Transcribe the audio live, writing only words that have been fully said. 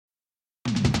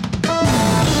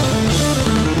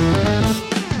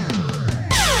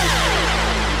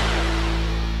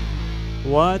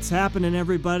What's happening,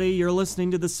 everybody? You're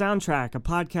listening to The Soundtrack, a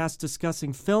podcast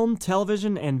discussing film,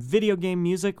 television, and video game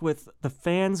music with the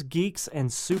fans, geeks,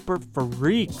 and super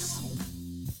freaks.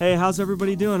 Hey, how's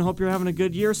everybody doing? Hope you're having a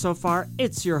good year so far.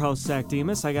 It's your host, Zach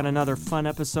Demas. I got another fun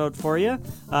episode for you.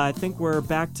 I think we're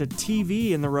back to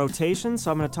TV in the rotation,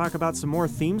 so I'm going to talk about some more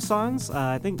theme songs.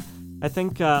 I think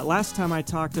last time I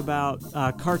talked about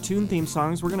cartoon theme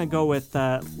songs. We're going to go with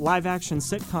live-action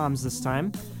sitcoms this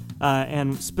time.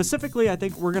 And specifically, I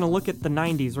think we're going to look at the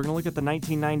 90s. We're going to look at the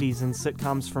 1990s and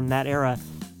sitcoms from that era.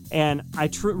 And I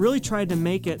really tried to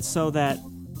make it so that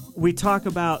we talk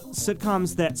about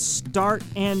sitcoms that start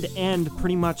and end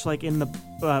pretty much like in the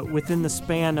within the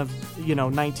span of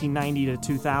 1990 to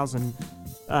 2000,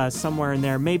 somewhere in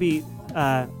there. Maybe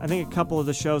I think a couple of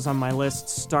the shows on my list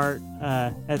start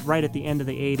right at the end of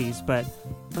the 80s. But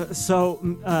so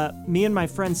me and my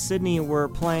friend Sydney were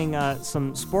playing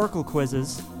some Sporkle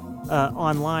quizzes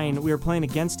online. We were playing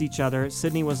against each other.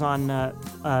 Sydney was on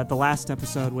the last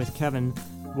episode with Kevin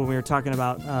when we were talking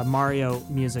about Mario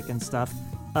music and stuff.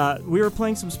 We were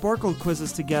playing some Sporkle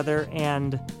quizzes together,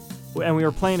 and we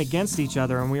were playing against each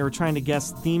other, and we were trying to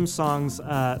guess theme songs.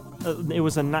 It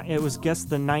was guess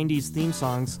the 90s theme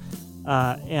songs,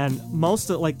 and most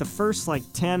of the first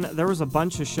 10. There was a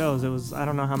bunch of shows. It was, I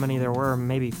don't know how many there were,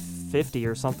 maybe 50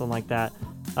 or something like that.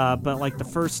 But the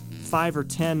first 5 or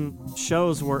 10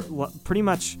 shows were pretty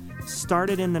much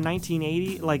started in the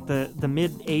 1980, the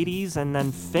mid 80s, and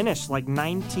then finished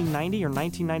 1990 or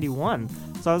 1991.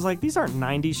 So I was like, these aren't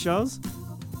 90s shows.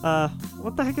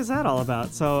 What the heck is that all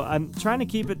about? So I'm trying to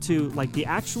keep it to the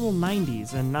actual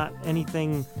 90s and not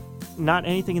anything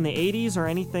in the 80s or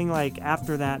anything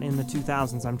after that in the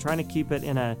 2000s. I'm trying to keep it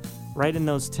right in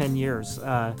those 10 years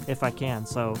if I can.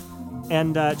 So.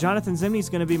 And Jonathan Zimney's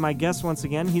going to be my guest once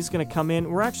again. He's going to come in.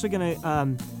 We're actually going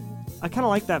to... I kind of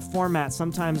like that format,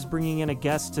 sometimes bringing in a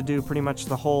guest to do pretty much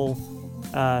the whole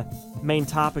main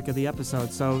topic of the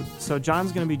episode. So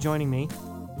John's going to be joining me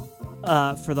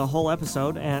for the whole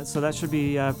episode, and so that should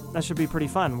be pretty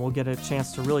fun. We'll get a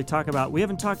chance to really talk about... We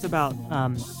haven't talked about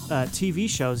TV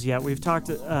shows yet. We've talked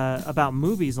about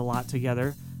movies a lot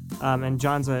together, and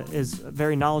John's is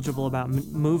very knowledgeable about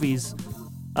movies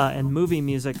and movie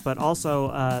music, but also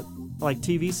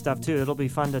TV stuff too. It'll be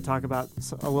fun to talk about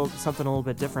something a little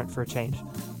bit different for a change.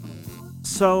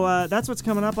 So that's what's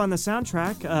coming up on the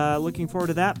soundtrack. Looking forward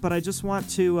to that. But I just want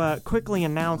to quickly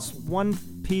announce one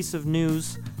piece of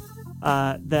news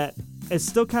that is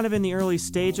still kind of in the early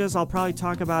stages. I'll probably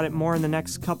talk about it more in the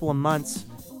next couple of months.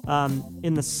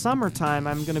 In the summertime,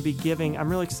 I'm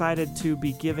really excited to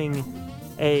be giving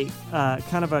a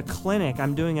kind of a clinic.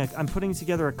 I'm putting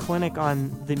together a clinic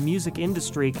on the music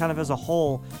industry kind of as a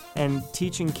whole, and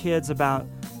teaching kids about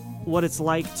what it's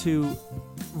like to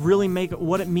really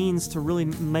what it means to really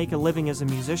make a living as a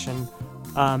musician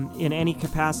in any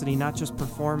capacity, not just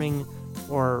performing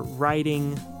or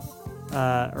writing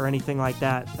or anything like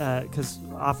that, because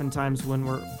oftentimes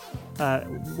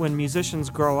when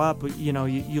musicians grow up,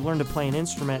 you learn to play an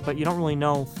instrument, but you don't really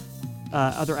know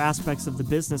other aspects of the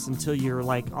business until you're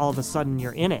all of a sudden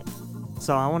you're in it.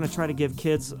 So I want to try to give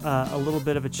kids a little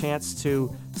bit of a chance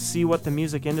to see what the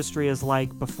music industry is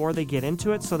like before they get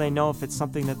into it, so they know if it's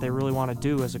something that they really want to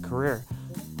do as a career.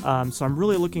 So I'm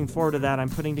really looking forward to that. I'm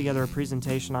putting together a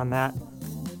presentation on that,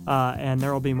 and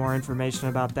there will be more information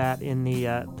about that in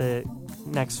the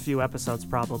next few episodes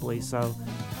probably. So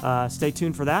stay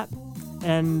tuned for that.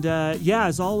 And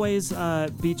as always,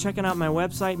 be checking out my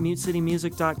website,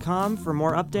 mutecitymusic.com, for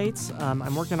more updates.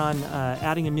 I'm working on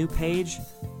adding a new page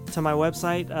to my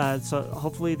website, so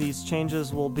hopefully these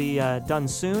changes will be done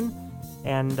soon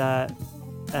and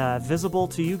visible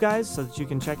to you guys so that you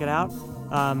can check it out.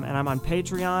 And I'm on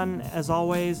Patreon, as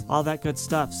always, all that good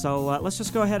stuff. So let's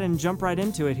just go ahead and jump right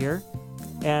into it here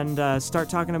and start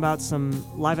talking about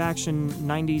some live-action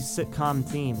 90s sitcom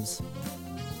themes.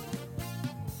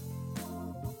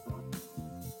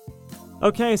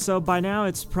 Okay, so by now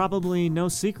it's probably no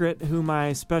secret who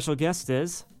my special guest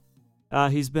is.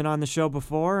 He's been on the show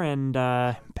before, and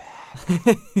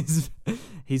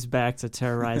he's back to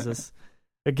terrorize us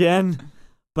again.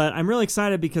 But I'm really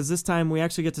excited because this time we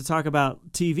actually get to talk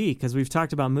about TV, because we've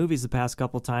talked about movies the past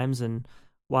couple times, and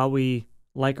while we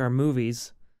like our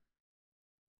movies,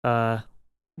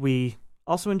 we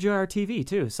also enjoy our TV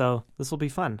too, so this will be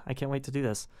fun. I can't wait to do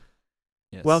this.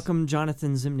 Yes. Welcome,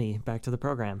 Jonathan Zimney, back to the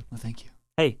program. Well, thank you.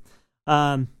 Hey,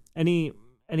 any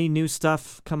new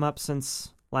stuff come up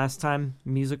since last time,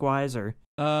 music-wise, or?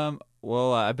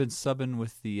 Well, I've been subbing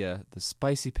with the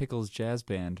Spicy Pickles Jazz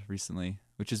Band recently,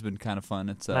 which has been kind of fun.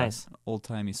 It's nice. An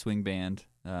old-timey swing band.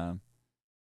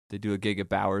 They do a gig at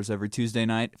Bowers every Tuesday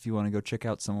night if you want to go check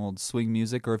out some old swing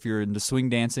music, or if you're into swing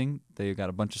dancing, they've got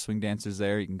a bunch of swing dancers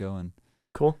there. You can go and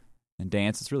Cool. and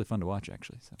dance. It's really fun to watch,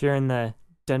 actually. So. If you're in the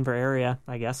Denver area,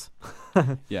 I guess.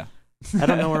 Yeah. I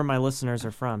don't know where my listeners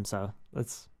are from, so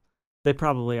they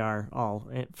probably are all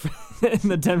in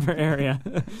the Denver area.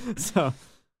 So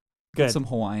good. Some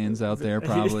Hawaiians out there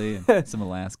probably, and some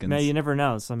Alaskans. Man, you never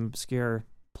know. Some obscure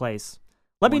place.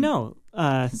 Let me know.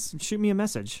 Shoot me a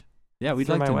message. Yeah, we'd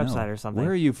through like to my know. website or something.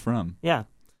 Where are you from? Yeah.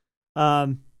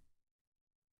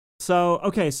 So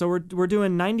we're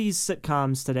doing 90s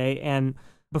sitcoms today, and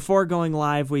before going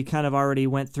live, we kind of already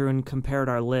went through and compared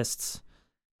our lists,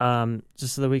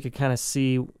 just so that we could kind of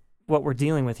see what we're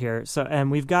dealing with here. So,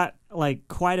 and we've got like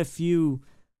quite a few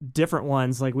different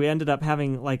ones. Like we ended up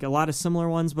having like a lot of similar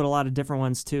ones, but a lot of different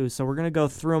ones too. So we're gonna go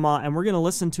through them all, and we're gonna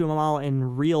listen to them all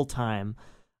in real time,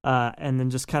 and then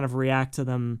just kind of react to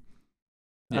them.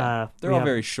 Yeah, they're all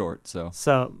very short, so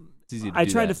it's easy to I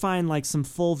do tried that. to find like some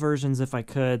full versions if I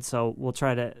could, so we'll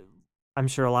try to. I'm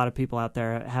sure a lot of people out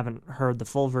there haven't heard the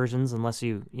full versions unless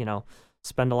you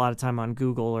spend a lot of time on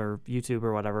Google or YouTube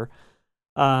or whatever.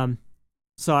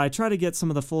 So I try to get some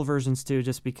of the full versions too,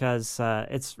 just because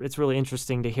it's really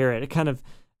interesting to hear it. It kind of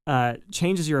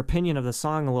changes your opinion of the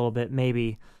song a little bit,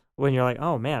 maybe, when you're like,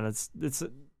 oh man, it's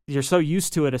you're so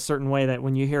used to it a certain way that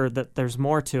when you hear that there's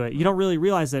more to it, you don't really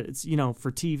realize that it's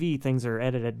for TV things are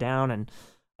edited down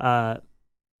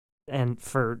and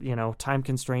for time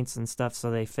constraints and stuff, so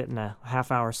they fit in a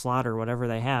half-hour slot or whatever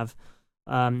they have.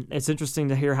 It's interesting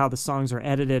to hear how the songs are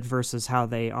edited versus how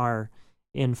they are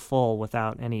in full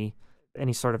without any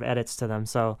sort of edits to them.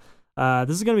 So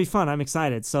this is going to be fun. I'm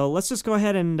excited. So let's just go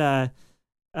ahead and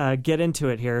get into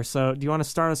it here. So do you want to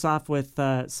start us off with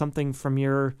something from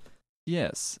your...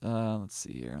 Yes. Let's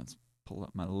see here. Let's pull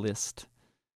up my list.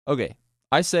 Okay.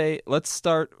 I say let's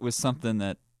start with something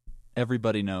that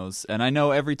everybody knows. And I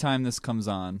know every time this comes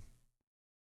on,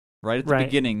 right at the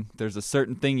beginning, there's a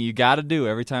certain thing you got to do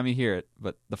every time you hear it.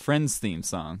 But the Friends theme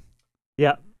song.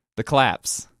 Yep. The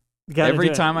claps.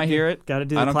 Every time I hear it, gotta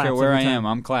do I don't care where I am,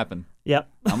 I'm clapping. Yep.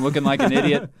 I'm looking like an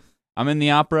idiot. I'm in the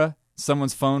opera.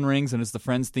 Someone's phone rings and it's the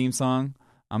Friends theme song.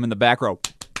 I'm in the back row.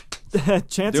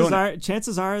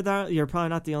 Chances are that you're probably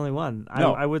not the only one.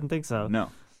 No. I wouldn't think so. No.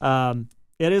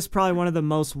 It is probably one of the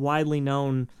most widely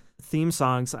known theme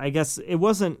songs. I guess it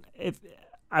wasn't. If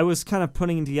I was kind of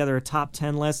putting together a top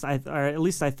 10 list, or at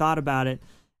least I thought about it,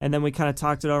 and then we kind of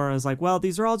talked it over, and I was like, well,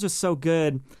 these are all just so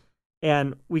good,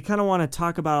 and we kind of want to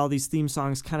talk about all these theme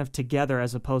songs kind of together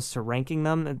as opposed to ranking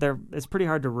them. It's pretty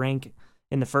hard to rank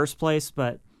in the first place,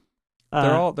 but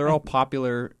they're all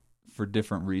popular for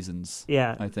different reasons.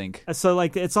 Yeah, I think so.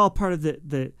 Like, it's all part of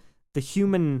the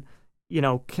human,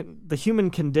 the human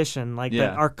condition, like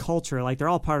our culture. Like they're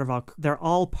all part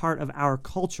of our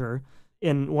culture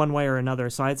in one way or another.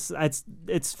 So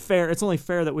it's fair. It's only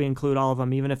fair that we include all of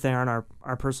them, even if they aren't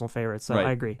our personal favorites. So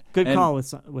I agree. Good call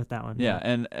with that one. Yeah,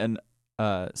 and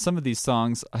some of these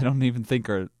songs I don't even think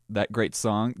are that great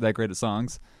of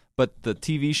songs, but the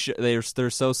TV show they're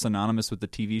so synonymous with the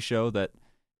TV show that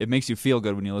it makes you feel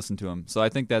good when you listen to them. So I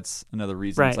think that's another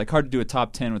reason. Right. It's like hard to do a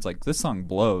top 10 when it's like, this song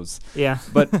blows. Yeah.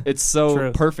 But it's so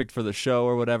True. perfect for the show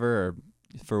or whatever, or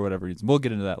for whatever reason. We'll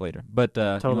get into that later. But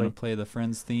Totally. You want to play the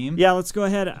Friends theme? Yeah, let's go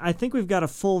ahead. I think we've got a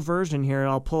full version here.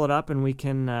 I'll pull it up and we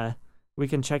can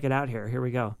check it out here. Here we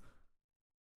go.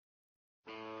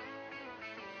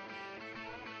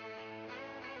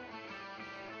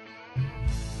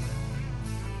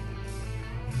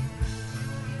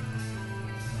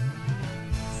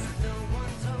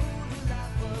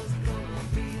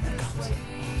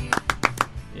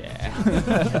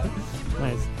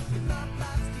 Nice.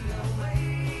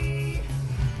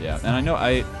 Yeah, and I know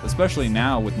especially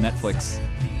now with Netflix,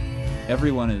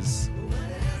 everyone is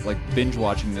like binge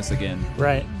watching this again.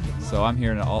 Right. So I'm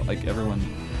hearing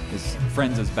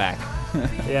Friends is back.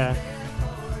 Yeah.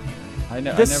 I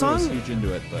never was huge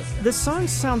into it, but this song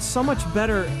sounds so much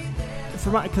better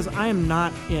because I am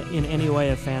not in any way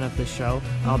a fan of this show.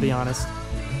 I'll be honest.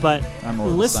 But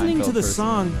listening to the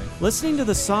song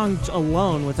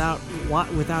alone without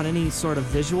any sort of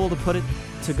visual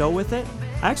to go with it,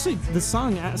 actually the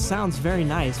song sounds very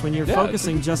nice when you're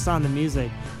focusing just on the music.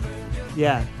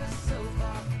 Yeah.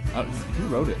 Who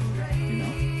wrote it? Do you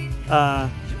know?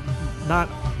 Not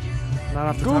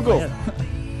off the Google. top of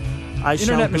my head.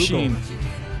 Internet machine.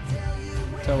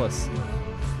 Tell us.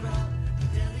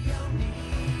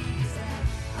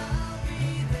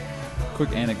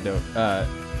 Quick anecdote.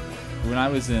 When I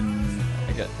was in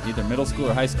either middle school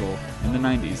or high school in the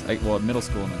 90s, middle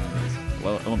school in the 90s,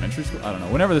 well, elementary school, I don't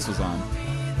know, whenever this was on,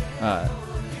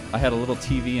 I had a little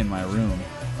TV in my room,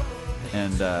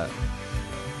 and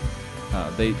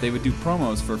they would do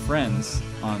promos for Friends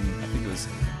on, I think it was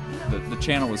the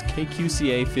channel was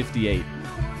KQCA 58,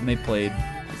 and they played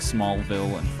like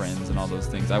Smallville and Friends and all those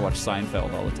things. I watched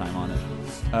Seinfeld all the time on it,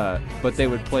 but they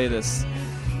would play this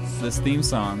theme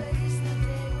song,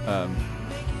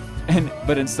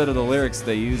 but instead of the lyrics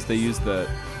they used the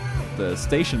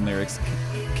station lyrics,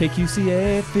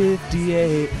 KQCA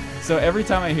 58. So every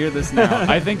time I hear this now,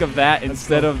 I think of that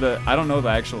instead of I don't know the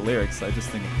actual lyrics. I just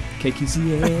think of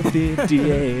KQCA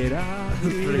 58. I'll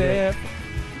be there.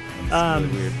 It's really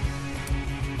weird.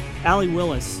 Allie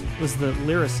Willis was the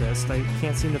lyricist. I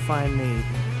can't seem to find the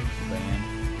band.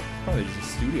 Probably just a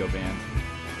studio band.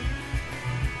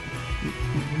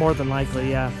 More than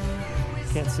likely, yeah.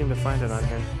 Can't seem to find it on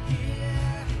here.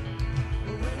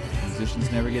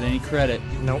 Musicians never get any credit.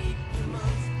 Nope.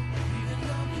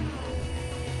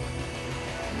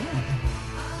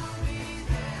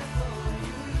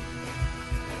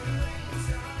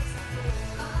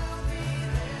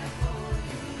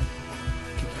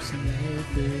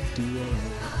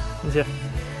 Yeah.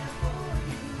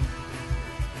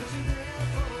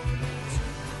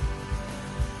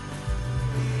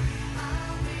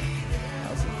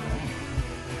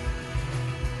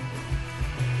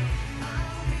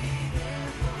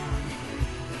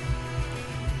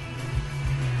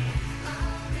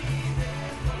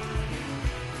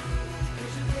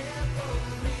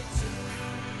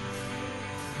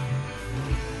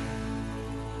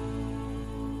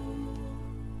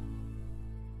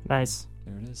 Nice.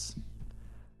 There it is.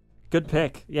 Good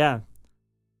pick. Yeah.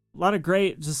 A lot of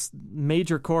great, just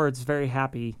major chords. Very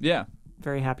happy. Yeah.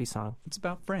 Very happy song. It's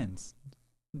about friends.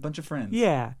 A bunch of friends.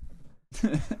 Yeah.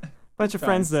 Bunch of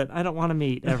friends that I don't want to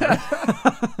meet ever.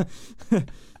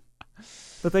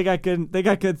 But they got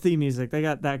good theme music. They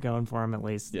got that going for them at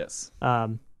least. Yes.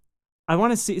 I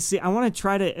want to see. I want to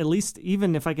try to at least,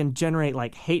 even if I can generate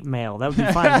like hate mail, that would be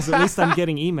fine because at least I'm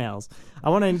getting emails. I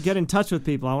want to get in touch with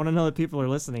people. I want to know that people are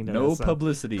listening to this. No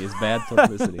publicity is bad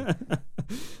publicity.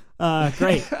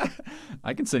 Great.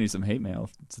 I can send you some hate mail.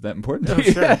 It's that important. Oh,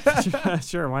 sure.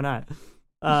 Sure. Why not?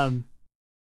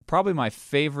 Probably my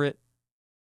favorite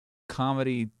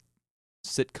comedy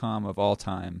sitcom of all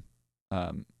time.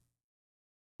 I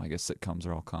guess sitcoms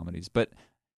are all comedies, but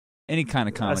any kind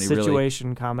of comedy,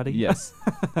 situation comedy. Yes.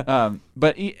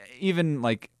 But even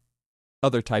like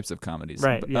other types of comedies.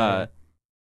 Right. Yeah.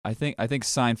 I think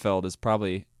Seinfeld is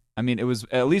probably, I mean, it was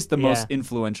at least the most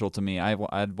influential to me.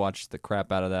 I'd watched the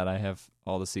crap out of that. I have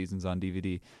all the seasons on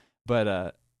DVD.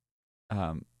 But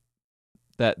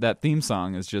that theme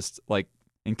song is just like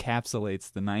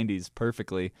encapsulates the 90s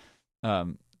perfectly.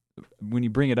 When you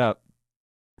bring it up,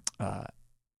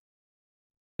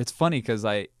 it's funny because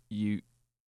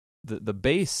the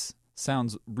bass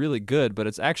sounds really good, but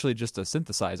it's actually just a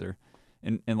synthesizer,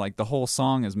 and like the whole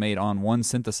song is made on one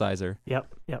synthesizer.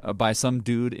 Yep. By some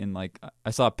dude in like,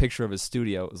 I saw a picture of his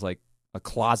studio. It was like a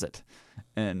closet,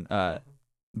 and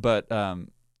but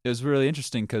it was really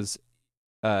interesting because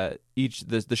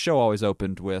the show always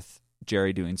opened with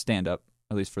Jerry doing stand up,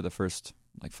 at least for the first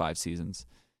like 5 seasons,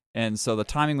 and so the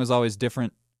timing was always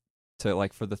different to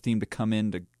like for the theme to come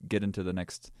in to get into the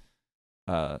next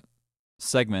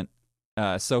segment.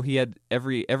 So he had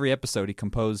every episode he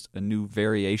composed a new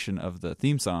variation of the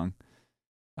theme song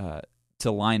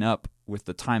to line up with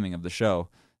the timing of the show.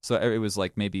 So it was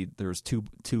like maybe there was two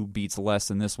beats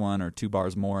less in this one or 2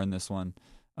 bars more in this one.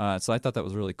 So I thought that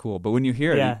was really cool. But when you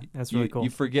hear it, that's really cool. You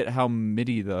forget how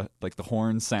MIDI the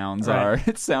horn sounds are.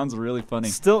 It sounds really funny.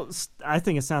 Still, I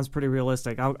think it sounds pretty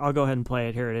realistic. I'll go ahead and play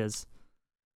it. Here it is.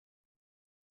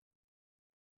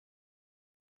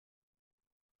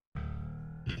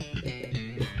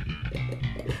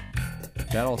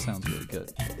 That all sounds really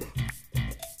good.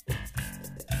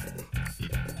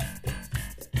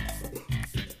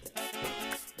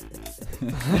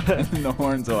 And the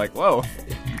horns are like, whoa.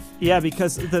 Yeah,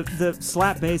 because the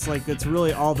slap bass, like, it's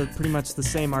really all pretty much the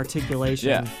same articulation.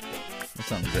 Yeah, that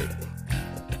sounds great.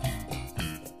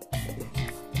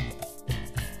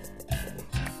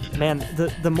 Man,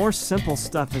 the more simple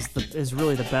stuff is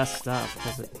really the best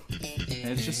stuff. And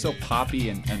it's just so poppy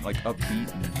and like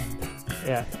upbeat.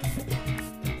 Yeah.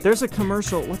 There's a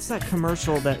commercial. What's that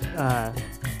commercial that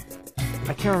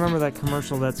I can't remember that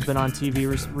commercial that's been on TV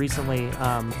recently.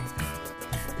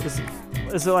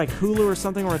 Is it like Hulu or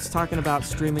something where it's talking about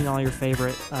streaming all your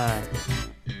favorite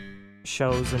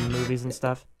shows and movies and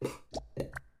stuff?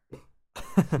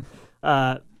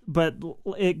 But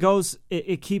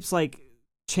it keeps like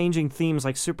changing themes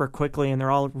like super quickly, and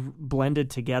they're all blended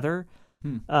together.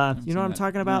 You know what I'm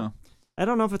talking about? No. I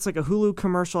don't know if it's like a Hulu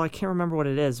commercial. I can't remember what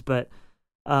it is, but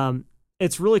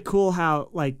it's really cool how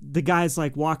like the guy's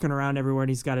like walking around everywhere and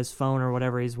he's got his phone or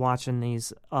whatever. He's watching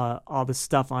these all this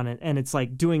stuff on it, and it's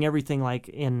like doing everything like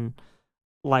in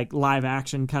like live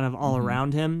action kind of all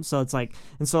around him. So it's like,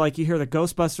 and so like you hear the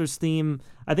Ghostbusters theme.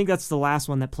 I think that's the last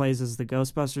one that plays is the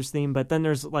Ghostbusters theme. But then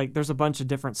there's a bunch of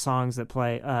different songs that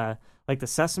play, like the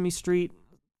Sesame Street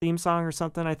theme song or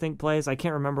something I think plays. I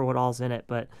can't remember what all's in it,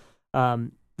 but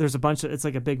there's a bunch of, it's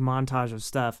like a big montage of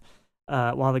stuff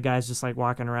while the guy's just like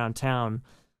walking around town.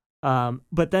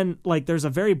 But then like there's a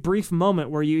very brief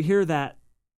moment where you hear that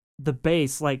the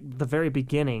bass, like the very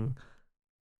beginning.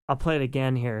 I'll play it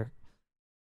again here.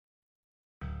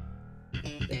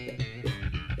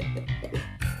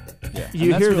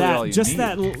 You hear that, just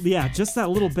that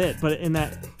little bit, but in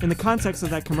the context of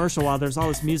that commercial, while there's all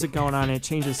this music going on and it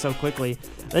changes so quickly,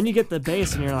 then you get the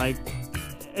bass and you're like,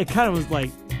 it kind of was like,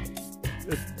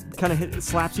 it kind of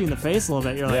slaps you in the face a little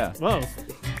bit. You're like, whoa,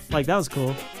 like that was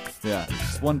cool. Yeah,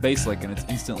 just one bass lick and it's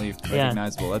instantly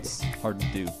recognizable. Yeah. That's hard to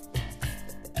do.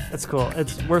 That's cool.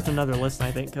 It's worth another listen,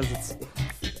 I think, because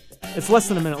it's less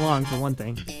than a minute long for one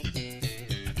thing.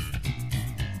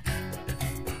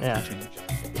 Yeah.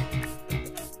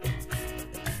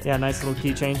 Yeah, nice little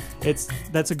key change.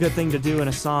 That's a good thing to do in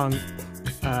a song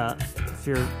if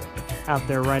you're out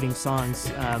there writing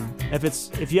songs.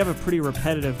 If you have a pretty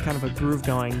repetitive kind of a groove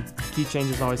going, key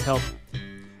changes always help.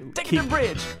 Take it to the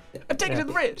bridge. Take it to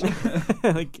the bridge.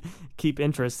 Like keep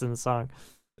interest in the song.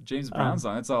 James Brown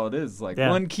song. That's all it is. Like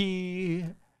one key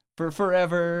for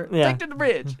forever. Take it to the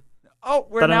bridge. Oh,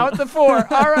 we're now at the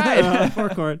 4. All right. 4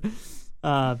 chord.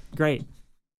 Great.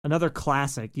 Another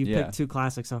classic. You picked 2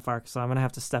 classics so far, so I'm going to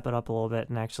have to step it up a little bit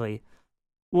and actually...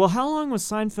 Well, how long was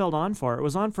Seinfeld on for? It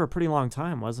was on for a pretty long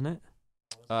time, wasn't it?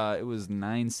 It was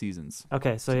 9 seasons.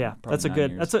 Okay, so yeah, that's a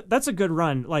good that's a good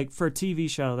run. Like for a TV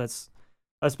show, that's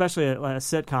especially a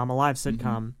sitcom, a live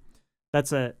sitcom.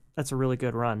 That's a really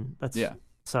good run.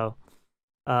 So,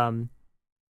 and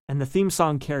the theme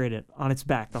song carried it on its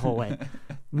back the whole way.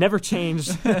 Never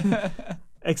changed.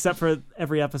 Except for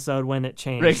every episode when it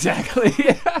changed. Exactly.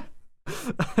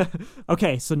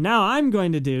 Okay, so now I'm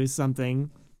going to do something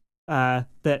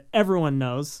that everyone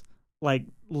knows, like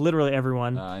literally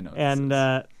everyone. I know. And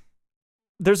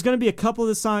there's going to be a couple of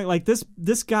the songs, like this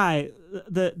guy,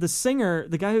 the singer,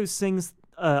 the guy who sings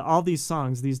all these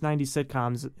songs, these 90s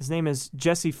sitcoms. His name is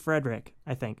Jesse Frederick,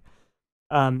 I think.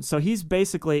 So he's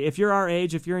basically, if you're our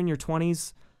age, if you're in your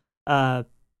 20s,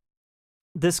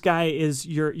 this guy is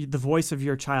the voice of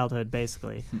your childhood,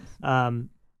 basically.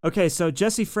 Okay, so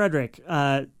Jesse Frederick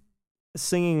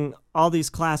singing all these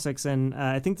classics, and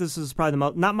I think this is probably the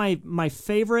most, not my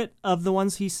favorite of the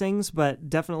ones he sings, but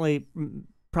definitely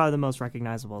probably the most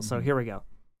recognizable. So here we go.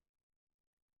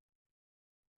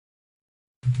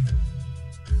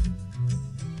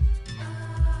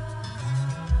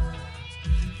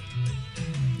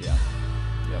 Yeah.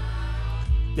 Yep.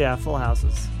 Yeah, Full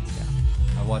Houses.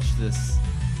 I watched this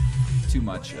too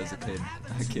much as a kid.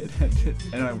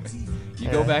 And you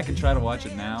go back and try to watch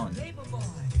it now, and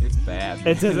it's bad.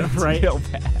 It isn't, right? Real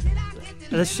bad.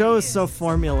 The show is so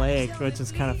formulaic, which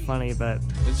is kind of funny, but...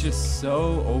 It's just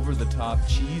so over-the-top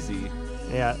cheesy.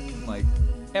 Yeah. Like,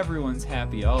 everyone's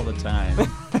happy all the time.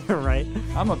 Right.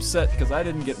 I'm upset because I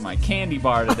didn't get my candy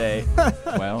bar today.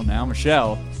 Well, now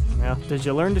Michelle. Yeah. Did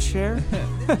you learn to share?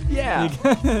 Yeah.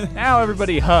 Now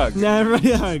everybody hug. Now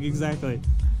everybody hug, exactly.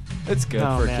 It's good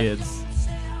for kids.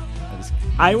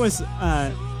 It was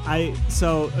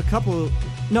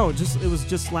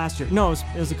just last year. No, it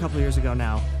was a couple of years ago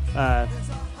now.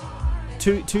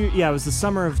 It was the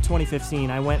summer of 2015.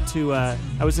 I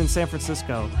was in San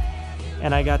Francisco,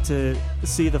 and I got to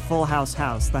see the Full House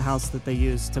house, the house that they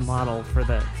used to model for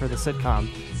the sitcom.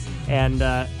 And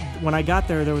when I got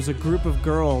there was a group of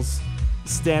girls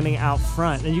standing out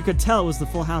front, and you could tell it was the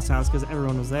Full House house because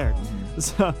everyone was there.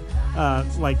 So,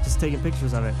 like, just taking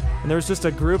pictures of it. And there was just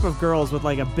a group of girls with,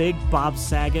 like, a big Bob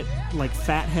Saget, like,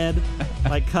 fat head,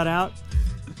 like, cut out.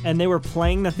 And they were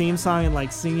playing the theme song and,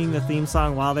 like, singing the theme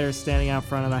song while they were standing out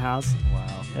front of the house.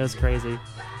 Wow. It was crazy.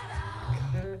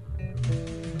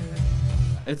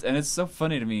 It's so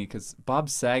funny to me because Bob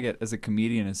Saget as a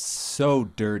comedian is so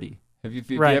dirty. Have you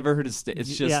right. ever heard his?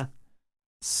 It's just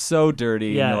so dirty.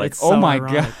 Yeah, and you're like, it's oh so my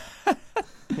ironic. God.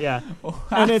 Yeah,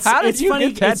 and how did you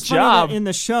funny, get that it's job? Funny that in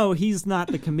the show, he's not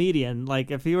the comedian.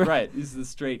 Like if he were right, he's the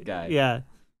straight guy. Yeah.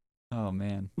 Oh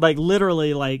man. Like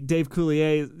literally, like Dave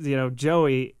Coulier,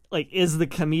 Joey, like is a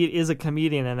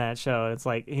comedian in that show. It's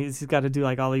like he's got to do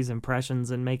like all these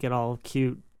impressions and make it all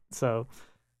cute. So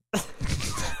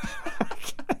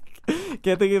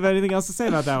can't think of anything else to say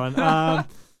about that one.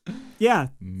 Yeah.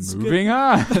 Moving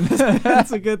on.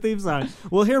 That's a good theme song.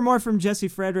 We'll hear more from Jesse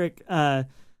Frederick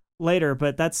later,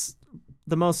 but that's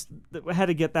the most. I had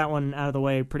to get that one out of the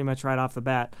way pretty much right off the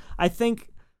bat. I think,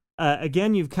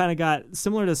 again, you've kind of got,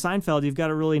 similar to Seinfeld, you've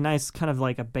got a really nice kind of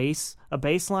like a bass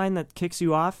line that kicks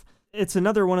you off. It's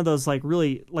another one of those like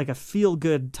really like a feel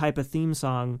good type of theme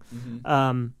song.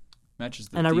 Mm-hmm. Matches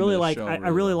the and I theme really of the like show I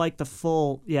really really well. like the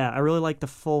full I really like the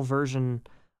full version.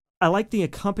 I like the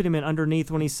accompaniment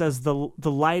underneath when he says the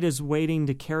light is waiting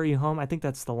to carry you home. I think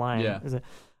that's the line. Yeah. Is it?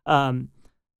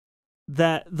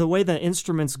 That the way the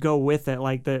instruments go with it,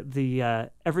 like the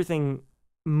everything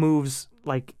moves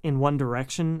like in one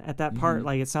direction at that part. Mhm.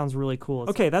 Like it sounds really cool.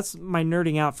 Okay, that's my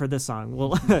nerding out for this song.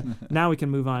 Well, now we can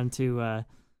move on to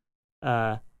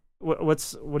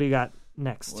what do you got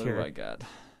next What here? do I got?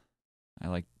 I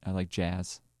like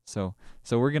jazz. So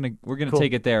we're gonna Cool.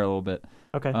 take it there a little bit.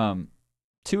 Okay.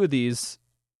 Two of these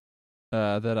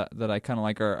that I kind of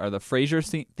like are the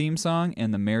Frasier theme song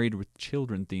and the Married with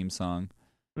Children theme song.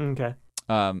 Okay.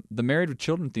 The Married with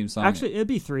Children theme song. Actually, it'd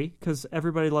be 3 because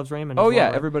Everybody Loves Raymond. Oh as yeah, well,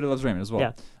 right? Everybody Loves Raymond as well.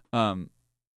 Yeah.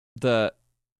 We'll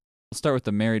start with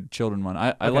the Married with Children one.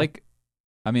 I Okay. like.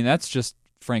 I mean, that's just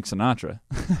Frank Sinatra.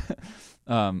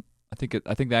 I think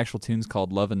the actual tune's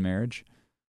called Love and Marriage.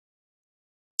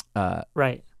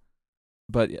 Right.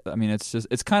 But I mean,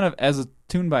 it's kind of, as a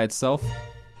tune by itself,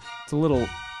 it's a little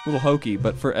hokey,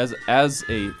 but for as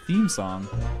a theme song,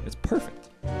 it's perfect.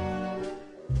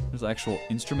 There's actual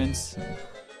instruments.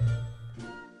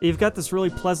 You've got this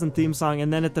really pleasant theme song,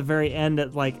 and then at the very end,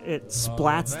 it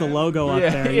splats the logo up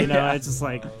there. You know, yeah. it's just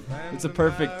like It's a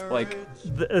perfect, like,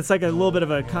 it's like a little bit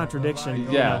of a contradiction.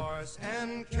 you yeah. know?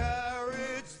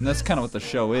 And that's kind of what the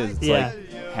show is. It's Yeah.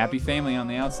 like happy family on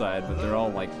the outside, but they're all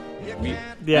like weird.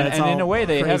 Yeah, and, it's and in all a way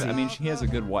they crazy. have. I mean, he has a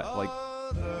good like.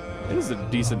 It is a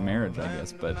decent marriage, I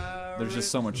guess, but there's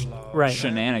just so much Right.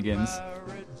 shenanigans.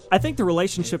 I think the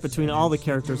relationship between all the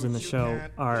characters in the show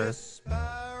are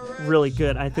really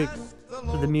good. I think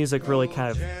the music really kind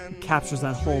of captures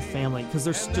that whole family because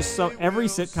there's just every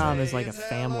sitcom is like a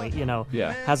family, you know,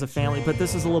 Yeah. has a family, but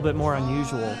this is a little bit more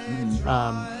unusual.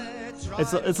 Mm-hmm.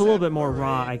 It's a little bit more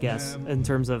raw, I guess, in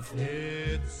terms of.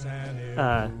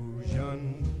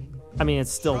 I mean,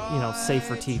 it's still safe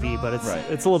for TV, but it's Right.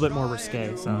 it's a little bit more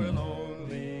risque. So.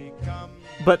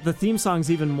 Mm-hmm. But the theme song's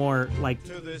even more like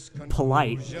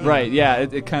polite. Right, yeah,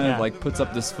 it kind of Yeah. like puts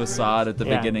up this facade at the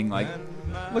Yeah. beginning, like,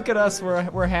 look at us,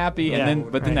 we're happy, Yeah, and then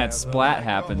then right. that splat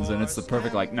happens, and it's the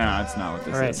perfect like, nah, that's not what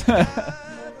this Right. is.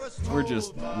 we're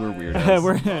weirdos.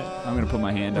 We're I'm gonna put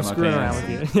my hand on my screwing around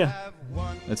pants. with you. Yeah.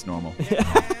 It's normal. You can't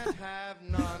have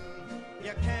none.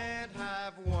 You can't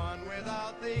have one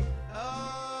without the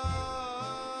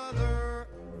other.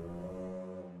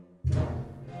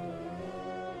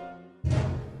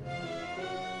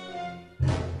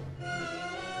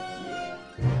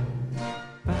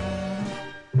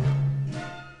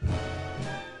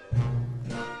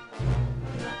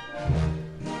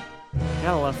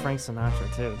 Gotta love Frank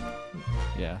Sinatra too.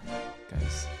 Yeah,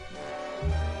 guys.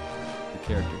 The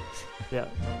character. Yeah.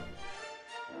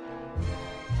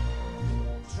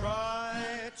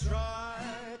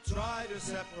 Try to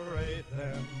separate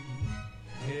them.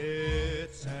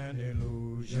 It's an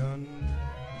illusion.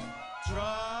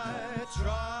 Try,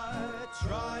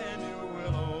 and you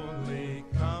will only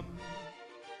come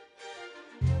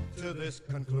to this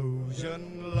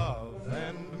conclusion. Love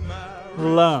and marriage.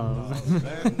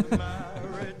 Love. And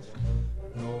marriage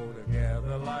go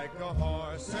together like a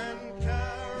horse and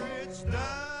carriage.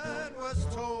 Dad was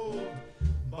told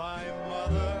by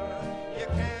mother, you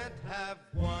can't have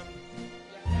one.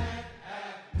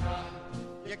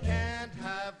 You can't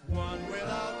have one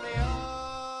without the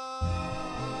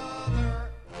other.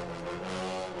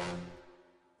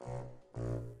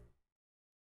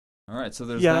 All right, so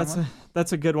there's Yeah, that one.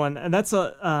 that's a good one, and that's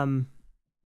a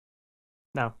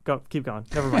No, keep going.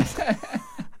 Never mind.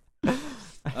 I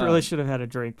really should have had a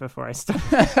drink before I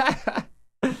started.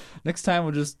 Next time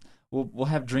we'll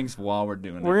have drinks while we're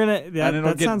doing We're it. gonna. And it'll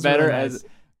that get sounds better really nice. as.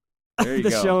 There you the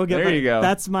go. show will get there better. you go.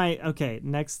 That's my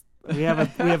next. We have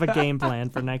a game plan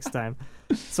for next time,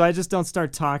 so I just don't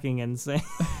start talking and say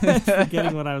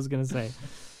forgetting what I was gonna say.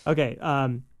 Okay.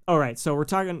 All right. So we're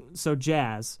talking. So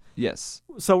jazz. Yes.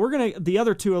 So we're gonna the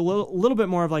other two a little bit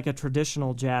more of like a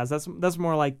traditional jazz. That's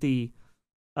more like the.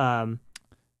 What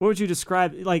would you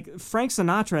describe? Like Frank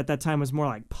Sinatra at that time was more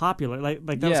like popular. Like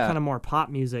that was Yeah. kind of more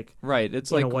pop music. Right.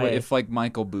 It's In a like way. if like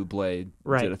Michael Bublé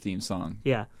Right. did a theme song.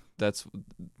 Yeah. That's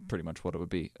pretty much what it would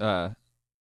be. But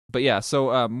yeah,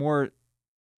 so more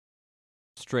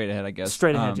straight ahead, I guess.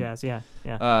 Straight ahead jazz. Yeah.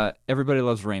 Yeah. Everybody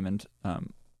Loves Raymond.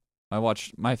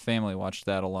 My family watched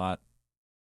that a lot.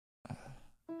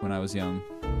 when I was young.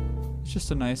 It's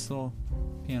just a nice little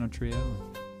piano trio.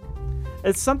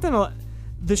 It's something.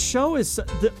 The show is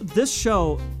this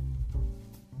show.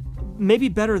 Maybe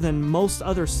better than most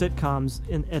other sitcoms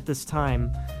at this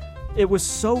time. It was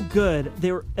so good.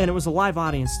 And it was a live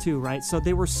audience too, right? So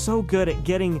they were so good at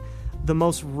getting the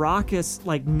most raucous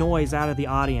like noise out of the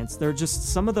audience. They're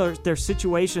just some of their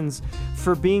situations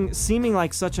for seeming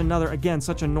like such a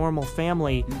normal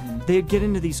family. Mm-hmm. They'd get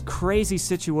into these crazy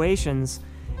situations,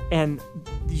 and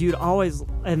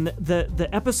the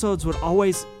episodes would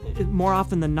always, more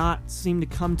often than not, seem to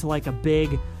come to like a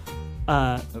big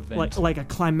like a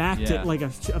climactic, like a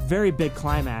very big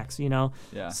climax, you know?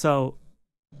 Yeah. So,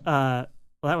 well,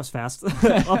 that was fast.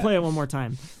 I'll play it one more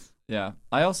time. Yeah.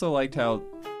 I also liked how...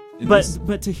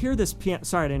 But to hear this piano...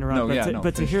 Sorry to interrupt,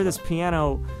 but to hear this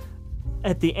piano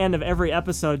at the end of every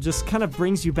episode just kind of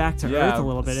brings you back to earth a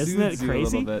little bit. Isn't it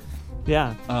crazy? A little bit.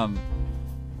 Yeah.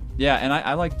 Yeah, and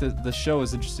I like the show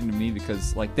is interesting to me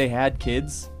because, like, they had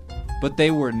kids, but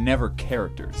they were never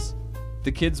characters.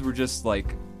 The kids were just,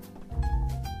 like...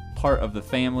 part of the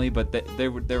family, but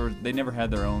they never had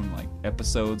their own like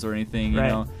episodes or anything, you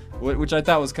know, which I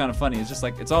thought was kind of funny. It's just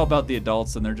like it's all about the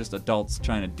adults, and they're just adults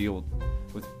trying to deal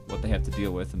with what they have to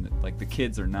deal with, and like the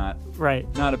kids are not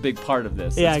a big part of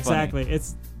this. Yeah, it's exactly. Funny.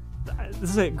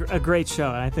 This is a great show,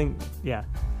 and I think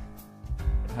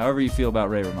However you feel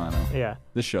about Ray Romano,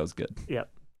 this show's good. Yep,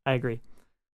 I agree.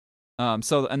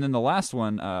 So and then the last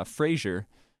one, Frasier.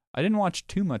 I didn't watch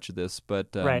too much of this,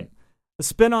 but the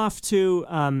spinoff to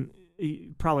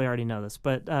you probably already know this,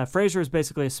 but Frasier is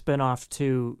basically a spinoff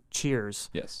to Cheers.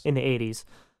 Yes. In the 80s.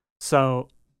 So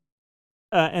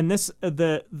and this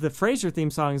the Frasier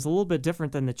theme song is a little bit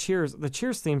different than the Cheers. The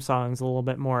Cheers theme song is a little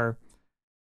bit more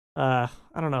I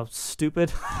don't know,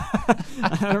 stupid.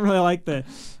 I don't really like the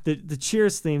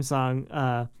Cheers theme song.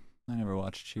 I never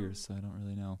watched Cheers, so I don't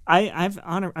really know.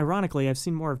 Ironically, I've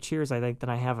seen more of Cheers, I think, than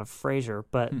I have of Frasier,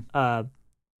 but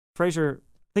Frasier, I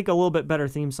think, a little bit better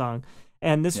theme song.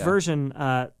 And this version,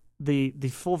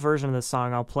 the full version of the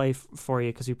song, I'll play for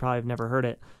you because you probably have never heard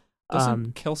it.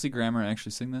 Doesn't Kelsey Grammer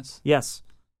actually sing this? Yes.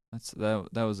 That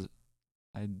was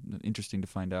interesting to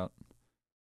find out.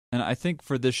 And I think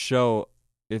for this show,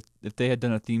 if they had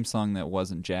done a theme song that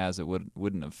wasn't jazz, it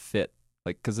wouldn't have fit.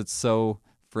 Like, because it's so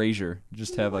Frasier.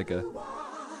 Just have like a...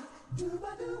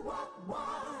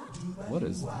 What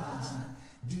is this?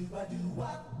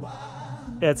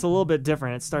 Yeah, it's a little bit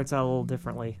different. It starts out a little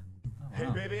differently. Hey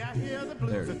baby, I hear the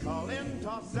blues are calling,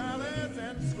 toss salads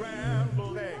and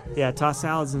scrambled eggs. Yeah, toss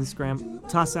salad and scrambled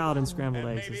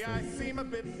eggs. Maybe I seem a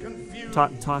bit confused.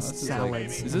 Tossed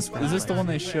salads. Is this the one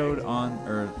they showed on,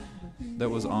 or that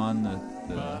was on the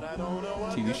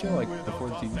TV show, like before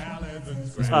the TV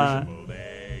show?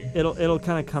 It'll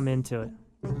kind of come into it.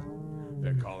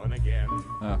 They're calling again.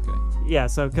 Okay. Yeah,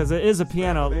 so because it is a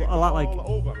piano, a lot like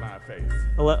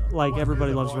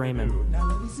Everybody Loves Raymond,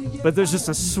 but there's just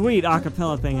a sweet a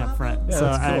cappella thing up front. Yeah, so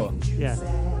that's cool.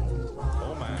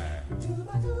 Oh my.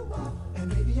 And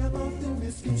maybe I've often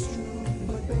misconstrued,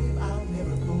 but babe, I'll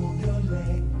never pull your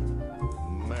leg.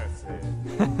 Mercy.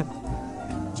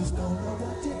 Just don't know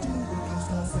what to do because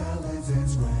tossed salads and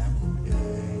scrambled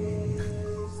eggs.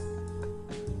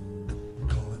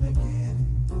 Calling again.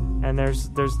 And there's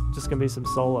just gonna be some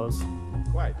solos.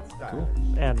 Quite cool.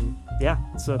 And yeah,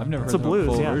 I've never heard a blues,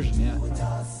 the full version. Yeah.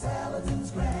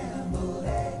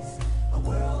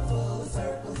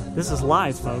 This is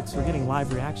live, folks. We're getting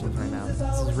live reactions right now. This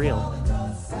is real.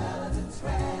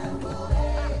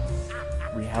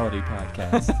 Reality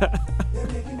podcast.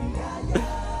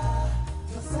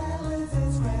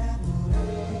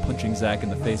 I'm punching Zach in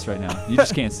the face right now. You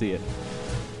just can't see it.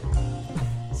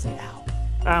 Say ow.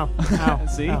 Ow. Ow.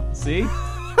 See? Ow. See?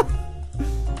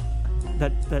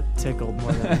 That tickled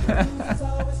more than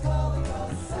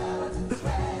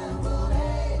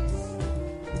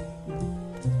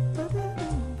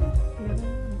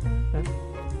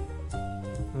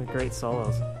great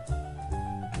solos.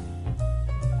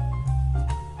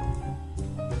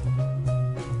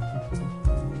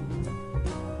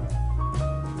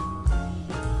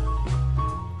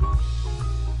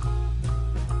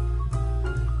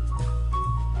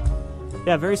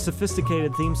 Yeah, very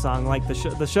sophisticated theme song. Like the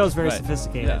show's very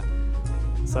sophisticated. Yeah.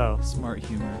 So smart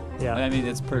humor. Yeah. I mean,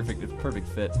 it's perfect. It's a perfect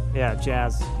fit. Yeah,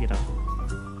 jazz.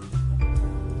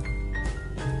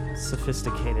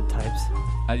 Sophisticated types.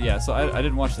 Yeah. So I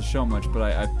didn't watch the show much, but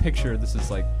I picture this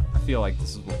is like. I feel like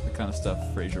this is the kind of stuff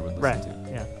Frasier would listen to.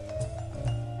 Yeah.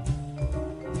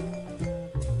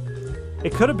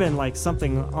 It could have been like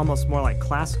something almost more like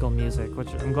classical music, which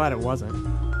I'm glad it wasn't.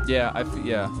 Yeah.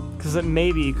 Yeah. Because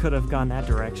maybe you could have gone that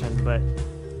direction, but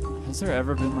Has there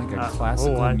ever been like a Oh,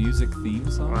 classical music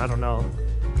theme song? I don't know.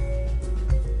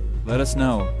 Let us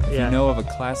know if Yeah. you know of a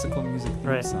classical music theme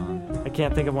Right. song. I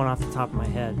can't think of one off the top of my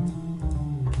head.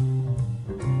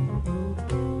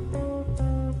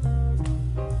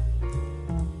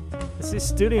 See,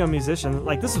 studio musician,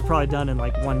 like this is probably done in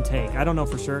like one take. I don't know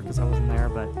for sure because I wasn't there,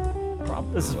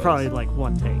 but this is probably like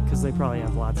one take because they probably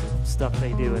have lots of stuff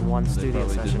they do in one They studio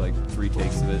probably session. did like 3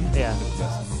 takes of it. Yeah.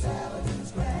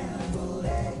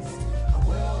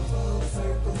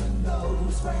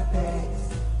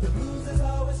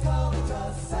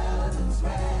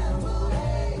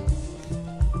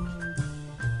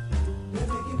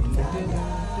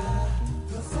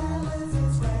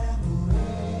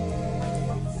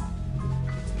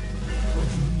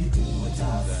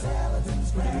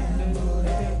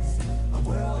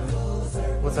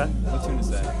 What's that? What tune is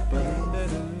that?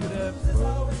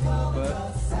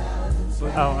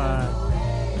 Oh,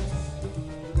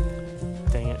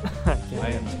 dang it. I can't- I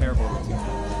am terrible with tunes.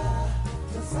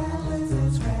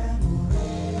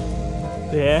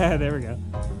 Yeah, there we go.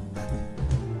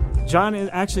 John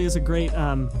actually is a great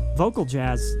vocal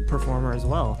jazz performer as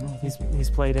well. He's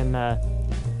played in a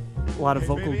lot of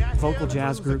vocal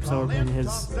jazz groups over in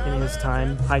his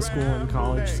time, high school and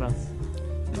college. So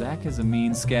Zach is a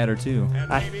mean scatter too.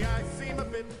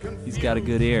 He's got a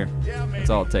good ear. That's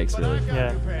all it takes, really.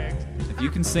 yeah, If you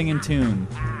can sing in tune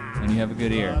and you have a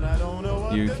good ear,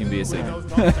 you can be a singer.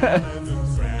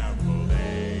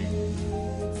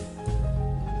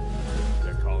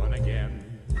 They're calling again.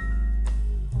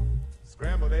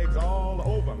 Scrambled eggs all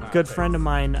over my good friend of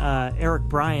mine, Eric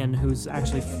Bryan, who's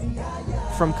actually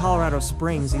from Colorado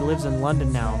Springs. He lives in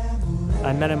London now.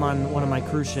 I met him on one of my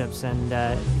cruise ships, and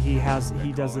he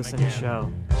does this in his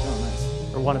show, Oh,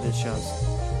 nice. or one of his shows.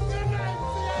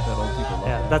 That old people love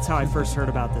Yeah, that. that's how I first heard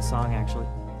about this song, actually.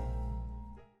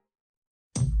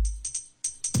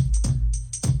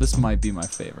 This might be my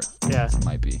favorite. Yeah,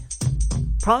 Might be.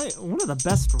 probably one of the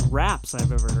best raps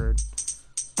I've ever heard.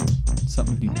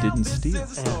 Something you didn't steal.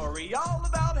 This is a story all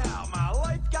about how my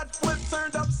life got flipped,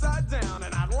 turned upside down,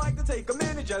 and I'd like to take a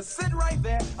minute, just sit right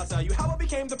there. I'll tell you how I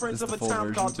became the prince This of the a full town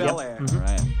version called too? Bel Air. Mhm. All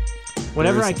right.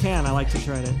 Whenever There I is- can, I like to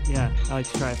try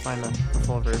to find the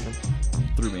full version.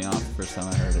 Threw me off the first time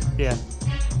I heard it. Yeah.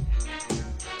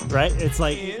 Right? It's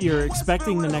like you're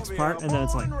expecting the next part, and then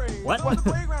it's like, what?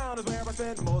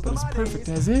 But it's perfect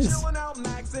as is. Chilling out,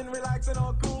 maxing, relaxing,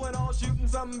 all cool and all shooting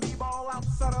some b-ball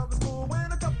outside of the school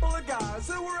when a couple of guys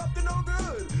who were up to no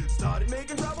good started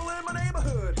making trouble in my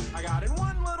neighborhood. I got in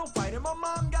one little fight and my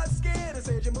mom got scared and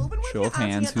said, "You're moving with Show your of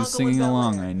auntie hands. and Who's uncle singing in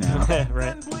along LA." right now? Right.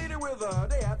 Then pleaded with her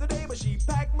day after day, but she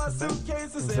packed my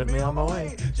suitcase and sent me on my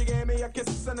way. She gave me a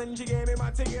kiss and then she gave me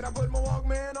my ticket. I put my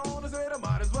Walkman on and said I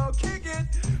might as well kick it.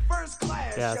 First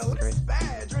class, Yeah, this yo, is this is great.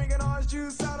 bad. Drinking orange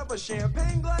juice out of a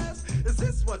champagne glass. Is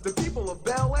this what the people of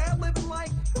Bel Air living like?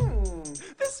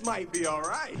 This might be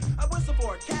alright. I whistle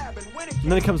for a cab and when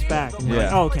And then it comes back, and you're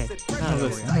like, oh, okay.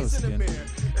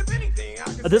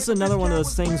 This is another one of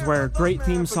those things where great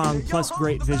theme song plus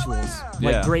great visuals.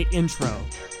 Like Yeah. great intro.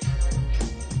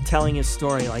 Telling his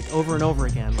story like over and over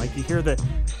again. Like you hear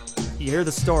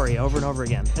the story over and over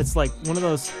again. It's like one of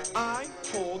those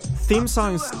theme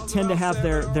songs tend to have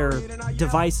their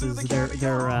devices,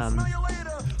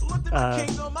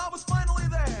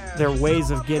 their ways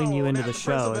of getting you into the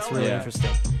show. It's really Yeah. interesting.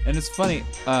 And it's funny.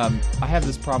 I have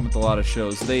this problem with a lot of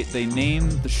shows. They name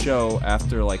the show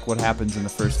after like what happens in the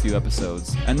first few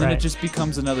episodes, and then Right. it just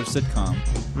becomes another sitcom.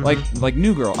 Like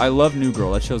New Girl. I love New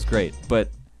Girl. That show's great, but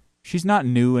she's not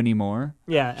new anymore.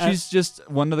 Yeah, She's just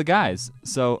one of the guys.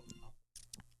 So,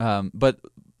 but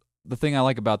the thing I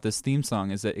like about this theme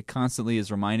song is that it constantly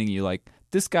is reminding you, like,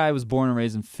 this guy was born and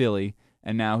raised in Philly,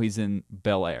 and now he's in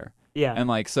Bel Air. yeah. And,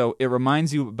 like, so it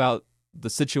reminds you about the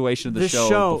situation of the This show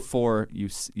show- before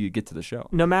you get to the show.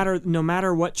 no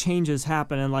matter what changes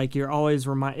happen, and like you're always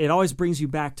it always brings you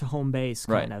back to home base,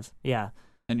 kind Right. of. Yeah.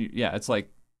 And, it's like,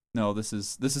 no, this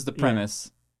is the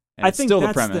premise, and I it's think still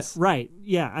that's the premise. right.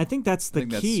 Yeah, I think that's the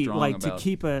think that's key. strong Like to about-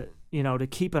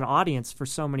 keep an audience for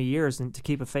so many years and to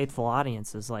keep a faithful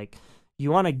audience is like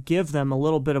you want to give them a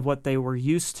little bit of what they were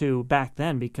used to back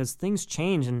then because things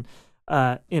change and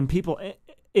in people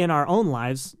in our own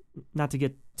lives. Not to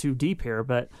get too deep here,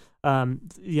 but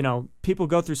people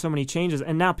go through so many changes,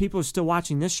 and now people are still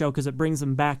watching this show because it brings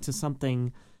them back to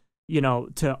something.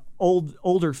 To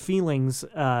older feelings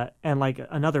and like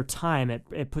another time.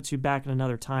 It puts you back in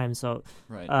another time. So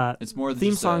Right. It's more than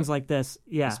theme just songs like this,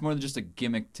 yeah, It's more than just a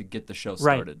gimmick to get the show right,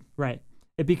 started. right.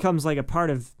 It becomes like a part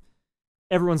of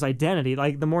everyone's identity.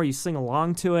 Like the more you sing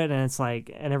along to it, and it's like,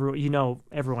 and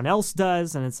everyone else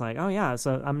does, and it's like, oh yeah,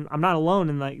 so I'm not alone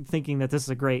in like thinking that this is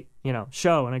a great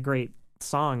show and a great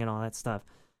song and all that stuff.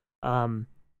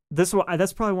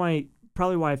 That's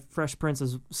probably why Fresh Prince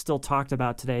is still talked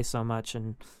about today so much,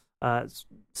 and it's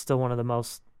still one of the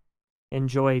most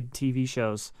enjoyed TV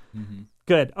shows. Mm-hmm.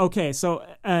 Good. Okay, so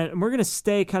we're gonna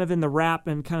stay kind of in the rap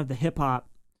and kind of the hip hop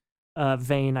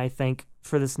vein, I think,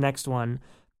 for this next one.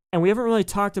 And we haven't really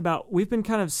talked about. We've been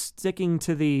kind of sticking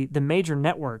to the major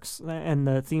networks and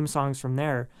the theme songs from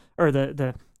there, or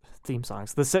the theme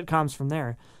songs, the sitcoms from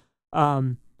there.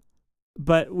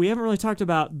 But we haven't really talked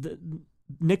about the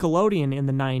Nickelodeon in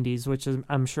the 90s, which is,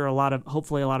 I'm sure,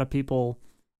 hopefully a lot of people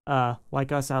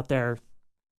like us out there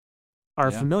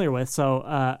are familiar with. So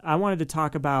I wanted to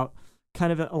talk about,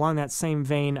 kind of along that same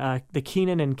vein, the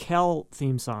Keenan and Kel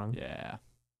theme song. Yeah.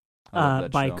 By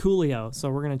show. Coolio. So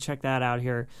we're gonna check that out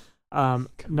here.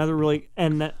 Another really,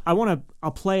 and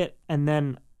I'll play it, and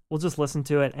then we'll just listen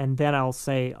to it, and then I'll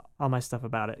say all my stuff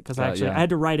about it, because I had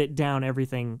to write it down,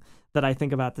 everything that I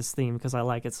think about this theme, because I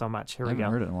like it so much. Here we go. I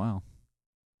haven't heard it in a while.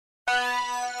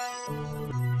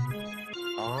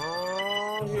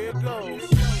 Oh, here it goes.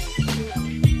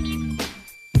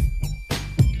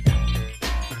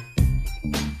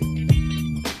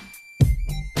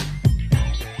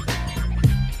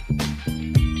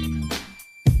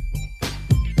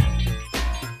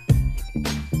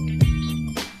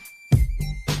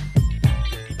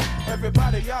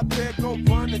 Everybody out there, go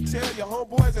run and tell your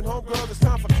homeboys and homegirls it's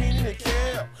time for Keenan and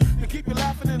Kel to keep you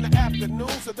laughing in the afternoon.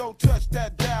 So don't touch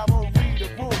that dial, don't read the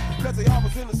room, cause they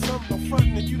always in the summer front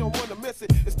and you don't want to miss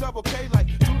it. It's double K like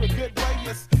do the good way.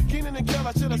 Yes, Keenan and Kel,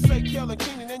 I should have said Kel and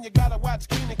Keenan, and you gotta watch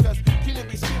Keenan, cause Keenan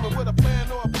be scheming with a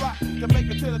plan or a plot to make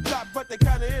it to the top, but they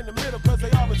kinda in the middle, cause they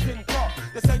always getting caught.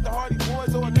 This ain't the Hardy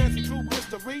Boys or Nancy Drew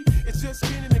mystery. It's just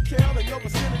Keenan and Kel in your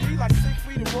vicinity, like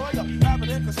Siegfried and Roy or Abbott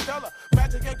and Costello,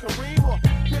 Magic and Kareem or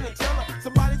Penn and Teller.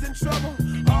 Somebody's in trouble.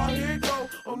 Oh, here it go.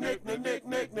 Oh, Nick.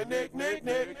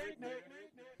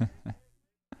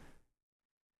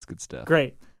 It's good stuff.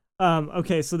 Great.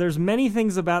 Okay, so there's many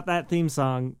things about that theme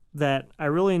song that I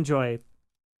really enjoy.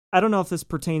 I don't know if this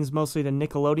pertains mostly to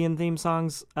Nickelodeon theme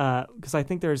songs, because I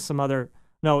think there's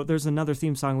there's another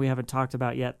theme song we haven't talked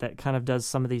about yet that kind of does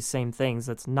some of these same things.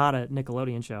 That's not a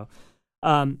Nickelodeon show.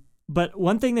 But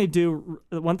one thing they do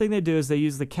is they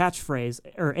use the catchphrase,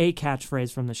 or a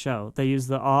catchphrase from the show. They use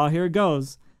the "oh, here it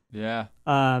goes." Yeah.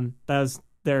 That was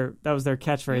their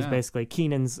catchphrase, basically.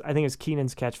 I think it's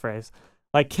Keenan's catchphrase.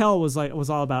 Like Kel was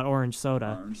all about orange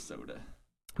soda. Orange soda.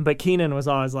 But Keenan was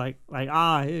always like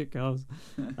here it goes,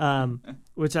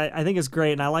 which I think is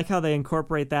great, and I like how they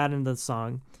incorporate that into the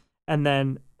song. And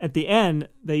then at the end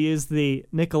they use the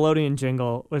Nickelodeon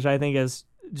jingle, which I think is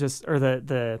just, or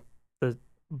the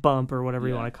bump or whatever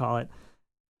you want to call it,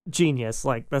 genius.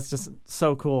 Like that's just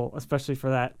so cool, especially for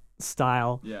that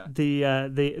style. Yeah.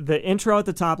 The intro at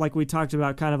the top, like we talked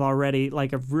about kind of already,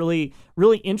 like a really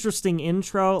really interesting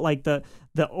intro. Like the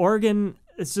organ,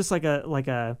 it's just like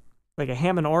a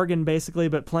Hammond organ basically,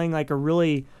 but playing like a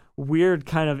really weird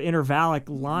kind of intervallic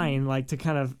line, like to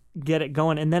kind of get it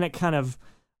going, and then it kind of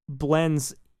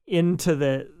blends into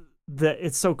the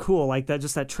it's so cool, like that,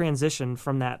 just that transition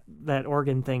from that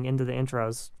organ thing into the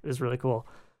intros is really cool.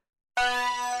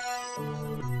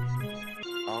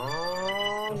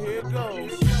 Oh, here it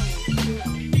goes.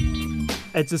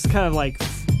 It's just kind of like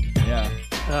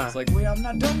it's like, wait, I'm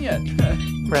not done yet.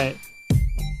 Right.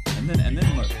 And then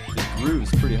it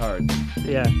grooves pretty hard.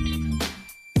 Yeah.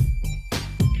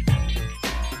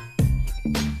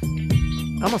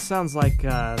 Almost sounds like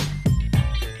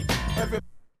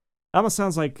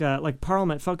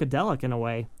Parliament Funkadelic in a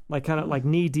way, like kind of like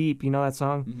Knee Deep, you know that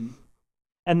song? Mm-hmm.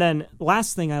 And then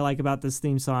last thing I like about this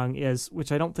theme song is,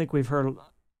 which I don't think we've heard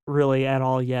really at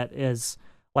all yet, is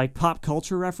like pop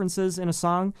culture references in a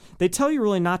song. They tell you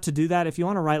really not to do that. If you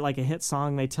want to write like a hit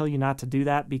song, they tell you not to do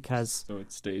that because so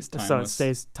it stays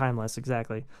timeless.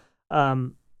 Exactly.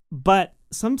 But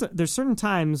there's certain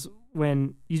times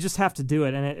when you just have to do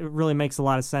it, and it really makes a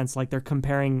lot of sense. Like they're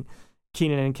comparing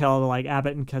Keenan and Kel to like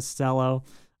Abbott and Costello,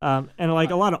 and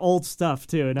like a lot of old stuff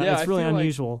too. And it's really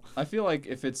unusual. I feel like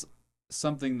if it's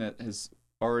something that has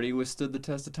already withstood the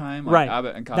test of time, like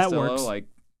Abbott and Costello, that works. Like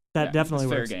that definitely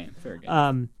fair works. Fair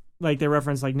game. Like they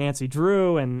reference like Nancy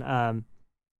Drew and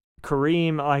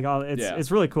Kareem, like all.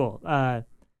 It's really cool.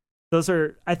 Those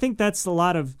are, I think that's a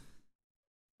lot of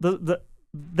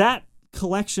that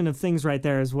collection of things right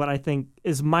there is what I think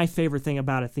is my favorite thing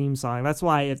about a theme song. That's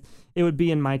why it would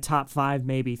be in my top 5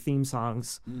 maybe theme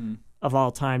songs of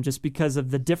all time, just because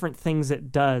of the different things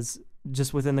it does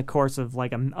just within the course of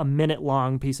like a minute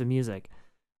long piece of music.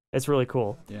 It's really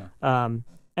cool. Yeah.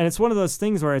 And it's one of those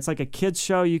things where it's like a kids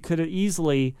show. You could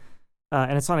easily,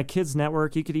 and it's on a kids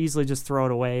network. You could easily just throw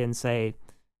it away and say,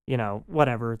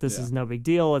 whatever. This is no big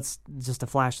deal. It's just a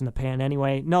flash in the pan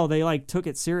anyway. No, they like took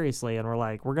it seriously and were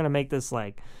like, we're gonna make this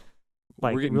like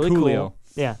we're getting really Coolio. cool.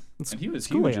 Yeah, And he was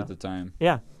huge at the time.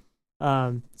 Yeah.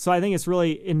 So I think it's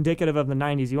really indicative of the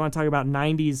 90s. You want to talk about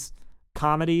 90s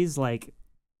comedies? Like,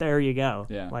 there you go.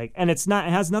 Yeah. Like, and it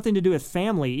has nothing to do with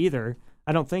family either.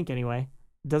 I don't think anyway.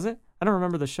 Does it? I don't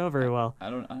remember the show very well.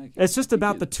 It's just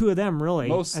about the two of them, really.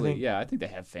 Mostly, yeah. I think they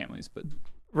have families, but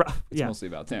it's mostly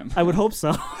about them. I would hope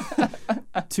so.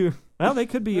 Well, they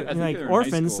could be I think like they're in high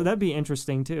orphans, so school. that'd be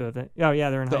interesting too. Oh yeah,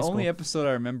 they're in high school. The only episode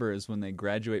I remember is when they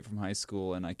graduate from high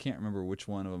school, and I can't remember which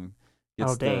one of them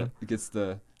gets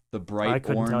the bright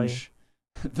orange,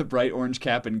 the bright orange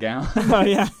cap and gown. Oh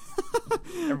yeah.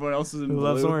 Everyone else is in Who blue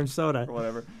loves orange soda or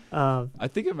whatever. I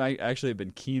think it might actually have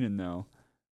been Keenan though.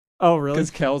 Oh really?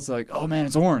 Because Kel's like, oh man,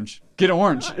 it's orange. Get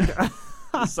orange.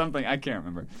 Something I can't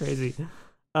remember. Crazy.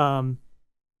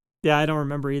 Yeah, I don't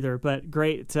remember either. But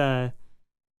great.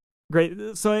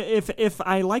 Great. So if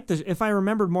I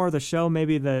remembered more of the show,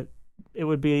 maybe it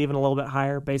would be even a little bit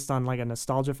higher based on like a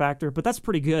nostalgia factor. But that's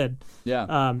pretty good.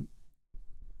 Yeah.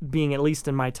 Being at least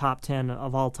in my top 10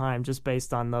 of all time, just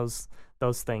based on those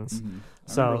things. Mm-hmm.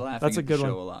 So that's a good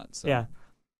one. A lot, so. Yeah.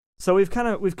 So we've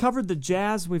covered the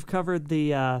jazz. We've covered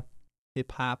the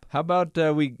hip hop. How about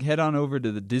we head on over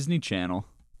to the Disney Channel?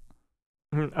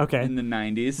 Okay. In the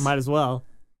 90s. Might as well.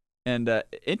 And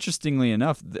interestingly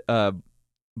enough,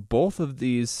 both of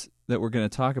these that we're going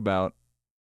to talk about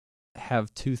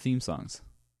have 2 theme songs.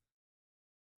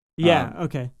 Yeah,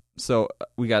 okay. So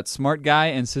we got Smart Guy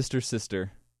and Sister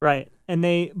Sister. Right. And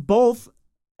they both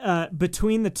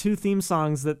between the 2 theme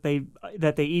songs that they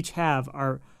each have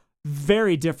are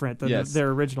very different than their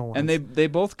original ones. And they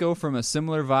both go from a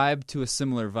similar vibe to a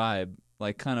similar vibe,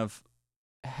 like kind of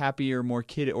happier, more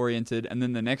kid-oriented, and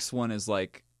then the next one is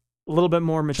like a little bit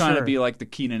more mature. Trying to be like the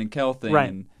Keenan and Kel thing. Right,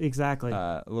 and, exactly.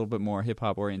 A little bit more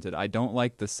hip-hop oriented. I don't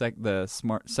like the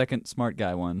second Smart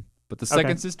Guy one, but the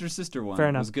second Sister Sister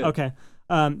one was good. Okay.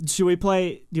 Should we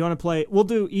play? Do you want to play? We'll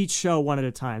do each show one at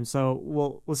a time. So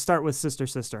we'll start with Sister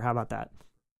Sister. How about that?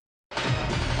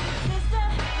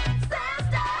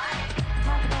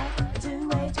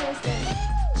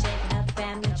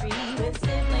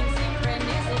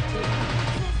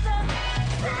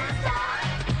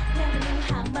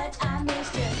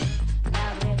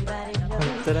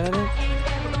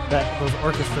 Those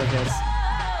orchestra hits.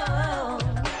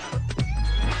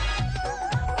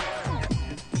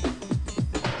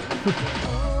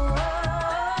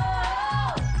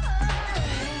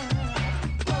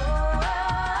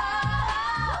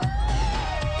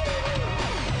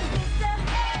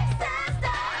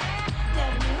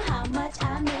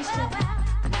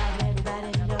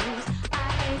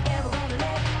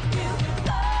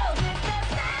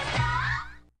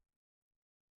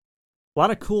 A lot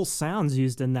of cool sounds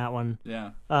used in that one.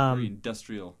 Yeah, very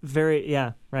industrial.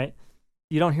 Right.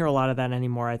 You don't hear a lot of that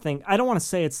anymore. I don't want to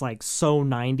say it's like so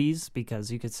 90s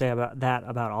because you could say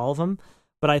about all of them,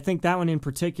 but I think that one in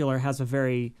particular has a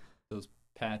very those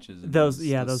patches and those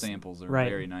samples are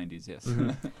very 90s, yes.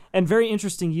 Mm-hmm. And very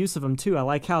interesting use of them too. I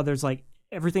like how there's like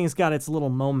everything's got its little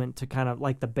moment to kind of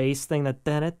like the bass thing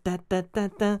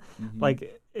that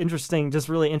like interesting, just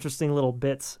really interesting little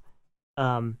bits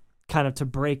kind of to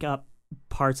break up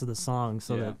parts of the song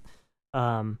so that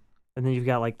and then you've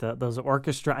got like those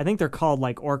orchestra, I think they're called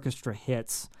like orchestra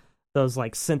hits, those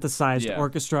like synthesized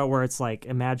orchestra where it's like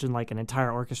imagine like an entire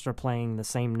orchestra playing the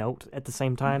same note at the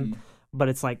same time, but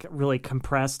it's like really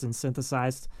compressed and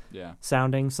synthesized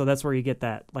sounding. So that's where you get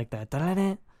that like that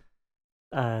type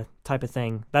of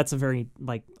thing. That's a very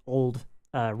like old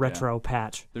retro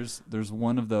patch. There's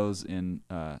one of those in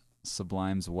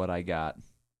Sublime's What I Got.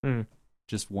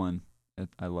 Just one.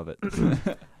 I love it.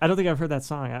 I don't think I've heard that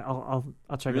song. I'll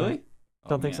check it out. Really?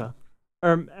 Don't think so.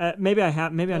 Or maybe I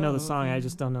have. Maybe I know the song. I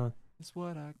just don't know. It's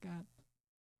what I got.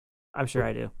 I'm sure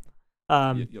I do.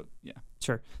 Yeah.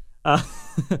 Sure.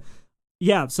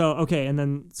 Yeah. So okay, and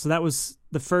then so that was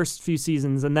the first few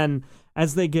seasons, and then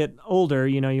as they get older,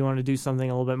 you want to do something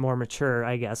a little bit more mature,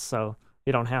 I guess. So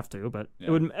you don't have to, but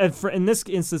it would. In this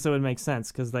instance, it would make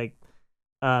sense because like,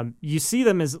 you see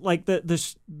them as like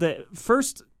the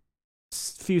first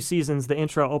few seasons, the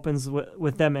intro opens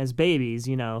with them as babies,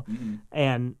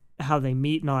 and how they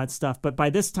meet and all that stuff. But by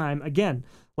this time, again,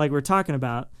 like we're talking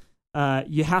about,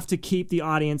 you have to keep the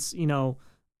audience,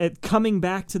 it coming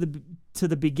back to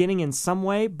the beginning in some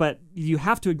way, but you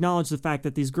have to acknowledge the fact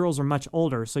that these girls are much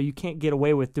older, so you can't get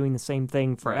away with doing the same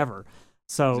thing forever.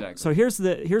 Right. So here's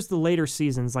the later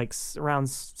seasons, like around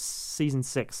season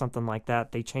 6, something like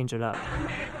that. They change it up.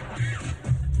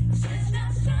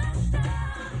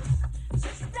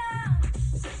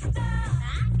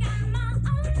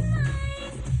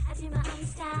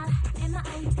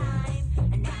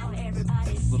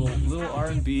 Little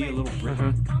R&B, a little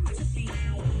Britney.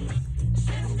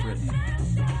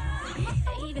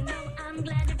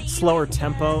 Slower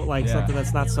tempo, like something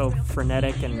that's not so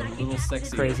frenetic and a little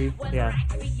sexy, crazy. Yeah.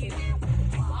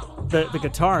 The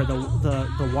guitar,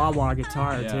 the wah-wah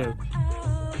guitar too.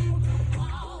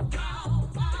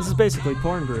 This is basically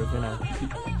porn groove, you know.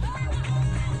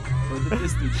 Or the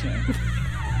Disney Channel.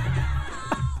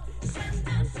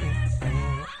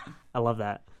 I love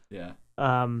that. Yeah.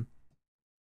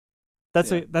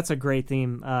 That's a great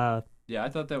theme. Yeah, I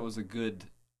thought that was a good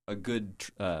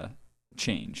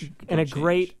change. And a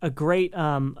great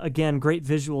again, great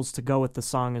visuals to go with the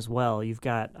song as well. You've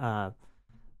got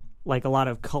like a lot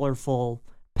of colorful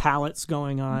palettes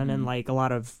going on, and like a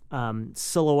lot of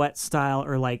silhouette style,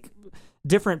 or like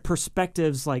different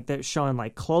perspectives, like that showing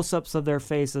like close-ups of their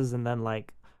faces, and then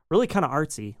like really kind of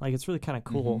artsy. Like it's really kind of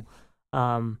cool.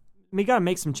 You got to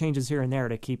make some changes here and there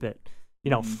to keep it,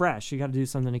 fresh. You got to do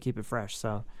something to keep it fresh.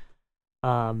 So,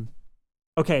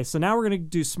 okay, so now we're gonna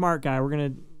do Smart Guy. We're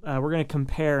gonna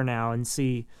compare now and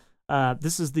see.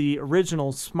 This is the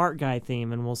original Smart Guy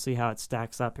theme, and we'll see how it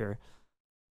stacks up here.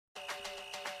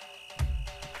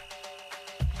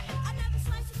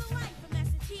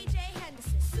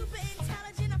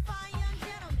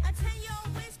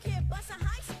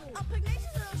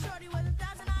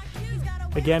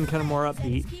 Again, kind of more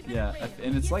upbeat. Yeah,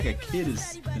 and it's like a kid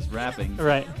is rapping.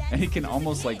 Right. And he can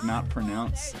almost like not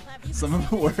pronounce some of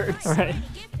the words. Right.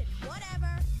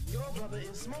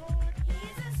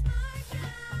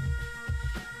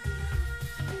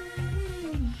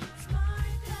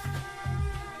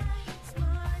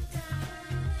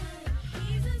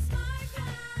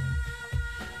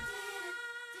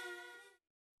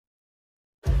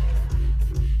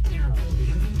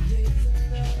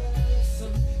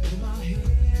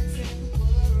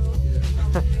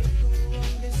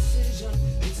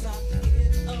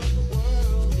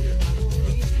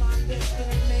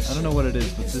 I don't know what it is,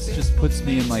 but this just puts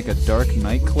me in like a dark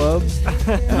nightclub,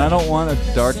 and I don't want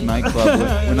a dark nightclub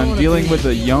when I'm dealing with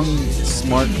a young,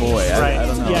 smart boy. Right. I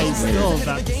don't know. Yeah, he's still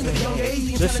about the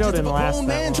same. This show didn't last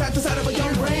that long.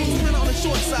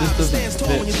 This doesn't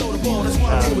fit.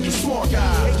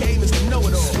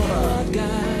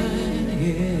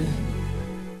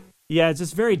 Yeah, it's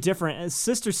just very different.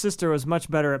 Sister was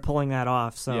much better at pulling that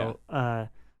off. So,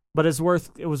 but it was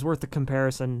worth the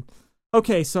comparison.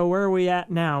 Okay, so where are we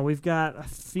at now? We've got a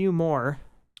few more.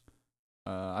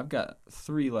 I've got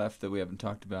 3 left that we haven't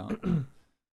talked about.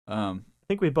 I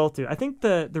think we both do. I think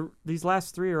these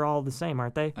last 3 are all the same,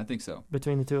 aren't they? I think so.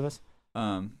 Between the two of us.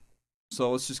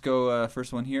 So let's just go.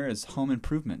 First one here is Home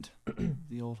Improvement.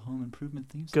 The old Home Improvement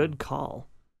theme song. Good call.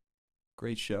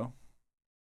 Great show.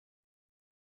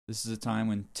 This is a time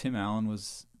when Tim Allen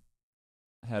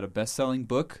had a best-selling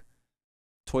book.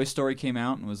 Toy Story came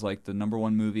out and was like the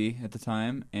 #1 movie at the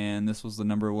time, and this was the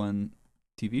 #1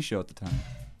 TV show at the time.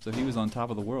 So he was on top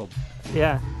of the world.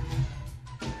 Yeah.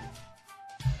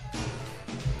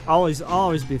 I'll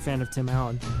always be a fan of Tim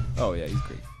Allen. Oh yeah, he's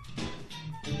great.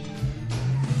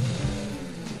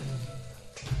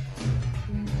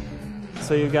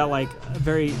 So you've got like a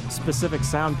very specific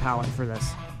sound palette for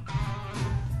this.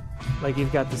 Like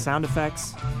you've got the sound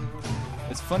effects.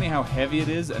 It's funny how heavy it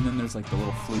is, and then there's like the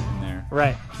little flute in there.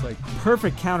 Right. It's like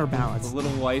perfect counterbalance. The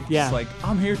little wife yeah. is like,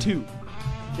 I'm here too.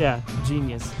 Yeah,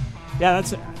 genius. Yeah,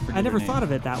 I never thought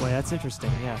of it that way. That's interesting.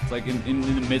 Yeah. It's like in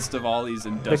the midst of all these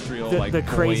industrial the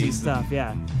crazy stuff.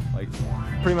 Yeah. Like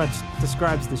pretty much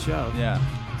describes the show. Yeah.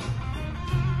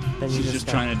 Then she's just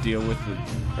trying to deal with the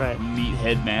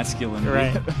meathead masculinity.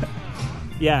 Right.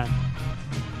 Yeah.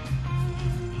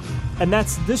 And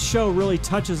this show really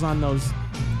touches on those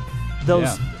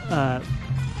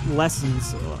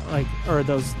lessons, like, or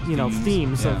those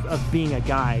themes of being a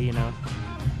guy.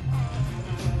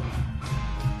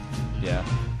 Yeah,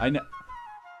 I know.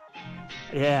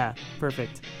 Yeah,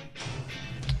 perfect.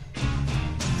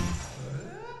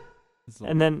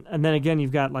 And then again,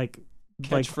 you've got like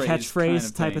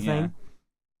catchphrase type of thing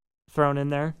thrown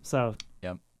in there. So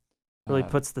yep, really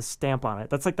puts the stamp on it.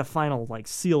 That's like the final like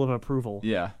seal of approval.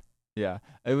 Yeah. Yeah,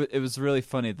 it was really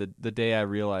funny. The day I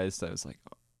realized, I was like,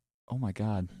 oh my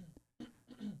God,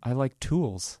 I like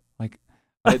tools. Like,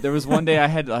 there was one day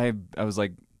I was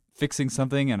like fixing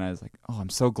something, and I was like, oh, I'm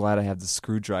so glad I have the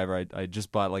screwdriver. I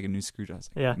just bought like a new screwdriver. I was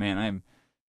like, Yeah. man, I'm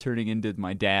turning into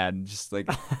my dad. Just like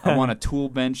I want a tool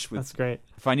bench with. That's great.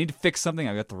 If I need to fix something,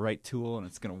 I got the right tool, and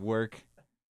it's gonna work.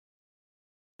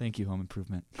 Thank you, Home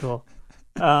Improvement. Cool.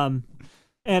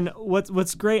 And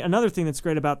what's great, another thing that's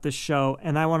great about this show,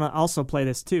 and I want to also play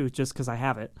this too, just because I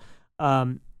have it,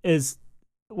 is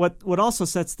what also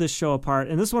sets this show apart.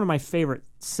 And this is one of my favorite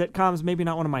sitcoms, maybe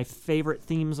not one of my favorite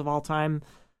themes of all time.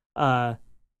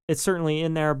 It's certainly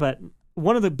in there, but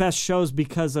one of the best shows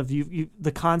because of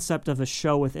the concept of a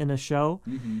show within a show,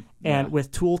 and with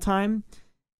tool time.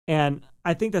 And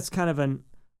I think that's kind of an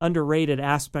underrated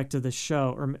aspect of the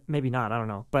show, or maybe not, I don't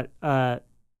know. But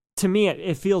to me,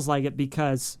 it feels like it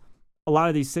because a lot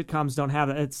of these sitcoms don't have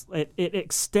it. It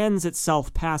extends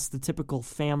itself past the typical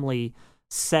family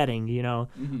setting, you know,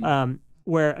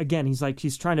 where again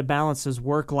he's trying to balance his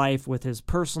work life with his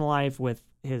personal life, with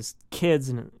his kids,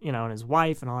 and and his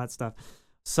wife and all that stuff.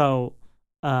 So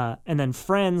and then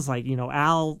Friends, like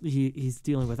Al, he's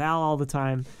dealing with Al all the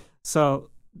time. So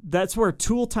that's where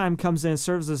tool time comes in,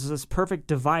 serves as this perfect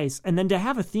device. And then to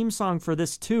have a theme song for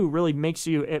this too really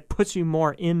it puts you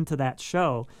more into that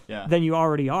show than you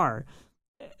already are,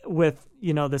 with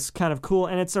this kind of cool,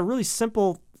 and it's a really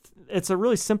simple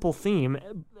theme.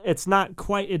 It's not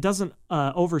quite, it doesn't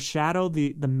overshadow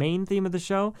the main theme of the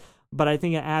show, but I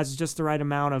think it adds just the right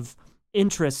amount of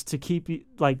interest to keep you,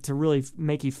 like, to really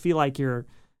make you feel like you're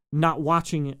not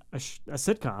watching a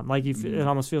sitcom. Like it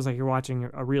almost feels like you're watching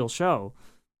a real show.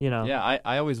 Yeah,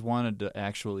 I always wanted to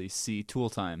actually see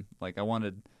tool time. Like, I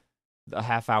wanted a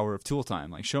half hour of tool time.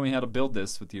 Like, show me how to build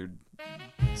this with your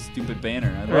stupid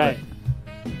banner. I love it.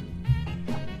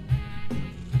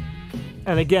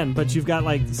 And again, but you've got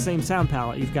like the same sound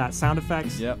palette. You've got sound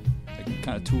effects. Yep, like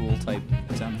kind of tool type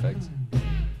sound effects.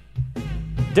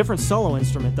 Different solo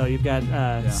instrument though. You've got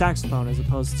saxophone as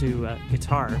opposed to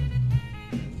guitar.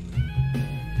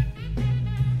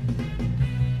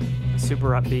 Super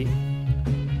upbeat.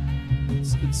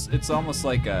 It's almost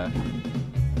like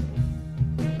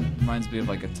reminds me of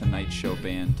like a Tonight Show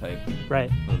band type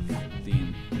of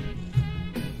theme.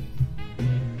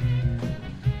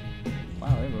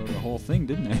 Wow, they wrote the whole thing,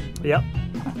 didn't they? Yep.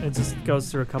 It just goes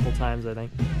through a couple times, I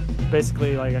think.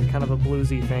 Basically like a kind of a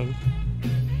bluesy thing.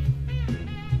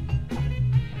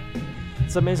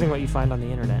 It's amazing what you find on the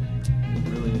internet. It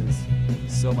really is.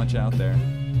 So much out there.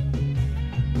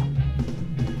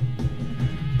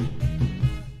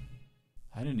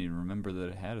 I didn't even remember that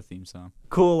it had a theme song.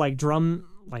 Cool, like drum,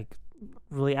 like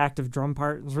really active drum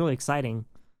part. It was really exciting.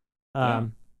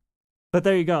 But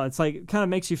there you go. It's like, kind of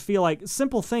makes you feel like,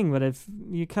 simple thing, but if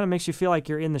you kind of makes you feel like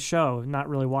you're in the show, not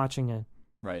really watching a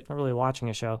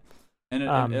show. And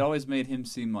it always made him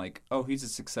seem like, oh, he's a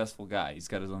successful guy. He's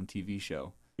got his own TV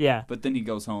show. Yeah. But then he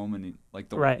goes home and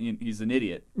he's an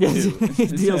idiot. Too. He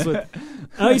deals with.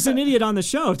 Oh, he's an idiot on the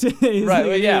show too.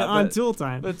 On Tool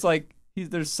Time. But it's like he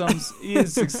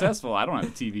is successful. I don't have a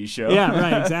TV show. Yeah,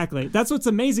 right. Exactly. That's what's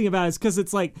amazing about it, is because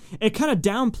it's like it kind of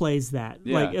downplays that.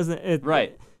 Yeah. Like, isn't it?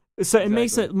 Right. So it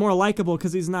makes it more likable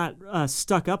because he's not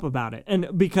stuck up about it,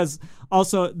 and because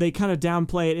also they kind of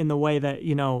downplay it in the way that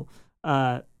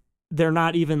they're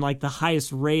not even like the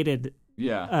highest rated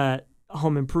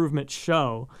home improvement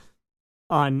show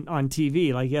on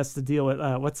TV. Like, he has to deal with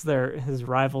what's his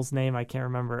rival's name? I can't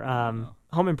remember.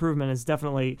 Home Improvement is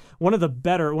definitely one of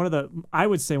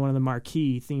the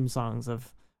marquee theme songs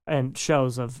and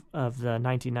shows of the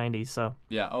 1990s. So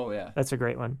that's a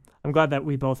great one. I'm glad that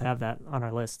we both have that on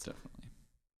our list. Definitely.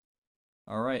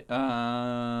 All right.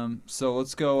 So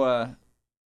let's go.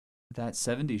 That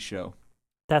 70s show.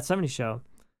 That 70s show.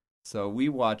 So we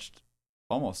watched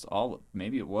almost all.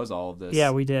 Maybe it was all of this.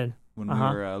 Yeah, we did when we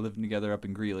were living together up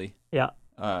in Greeley. Yeah.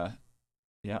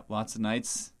 Lots of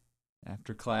nights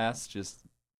after class, just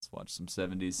let's watch some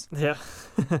 70s. Yeah.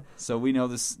 So we know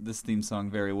this theme song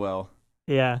very well.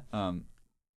 Yeah. And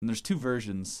there's two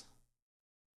versions.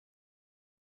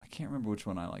 I can't remember which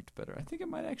one I liked better. I think it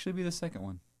might actually be the second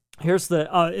one. Here's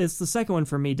it's the second one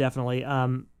for me, definitely.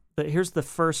 Here's the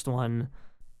first one.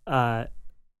 I'm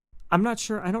not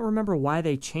sure. I don't remember why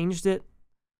they changed it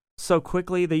so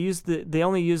quickly. They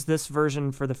only used this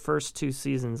version for the first 2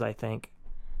 seasons, I think.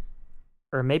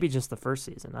 Or maybe just the first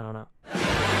season. I don't know.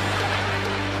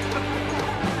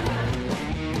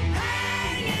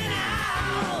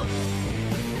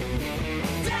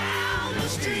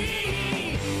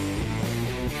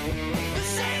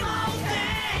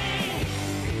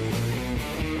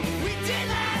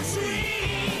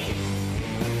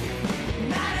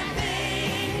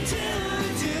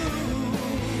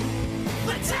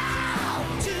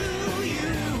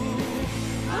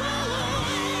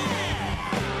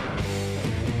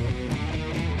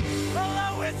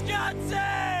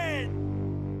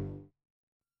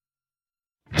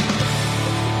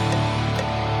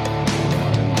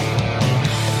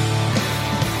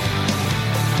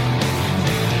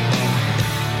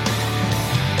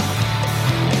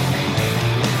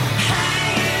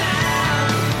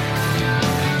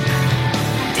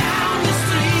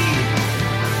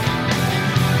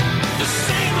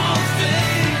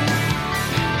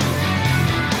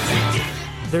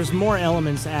 there's more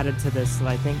elements added to this that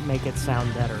I think make it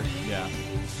sound better. Yeah.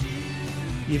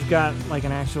 You've got like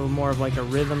an actual more of like a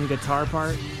rhythm guitar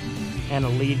part and a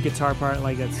lead guitar part.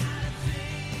 Like it's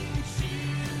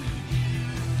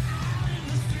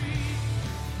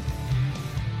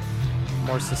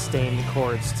more sustained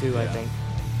chords too. I think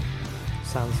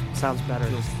sounds better.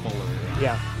 Feels fuller.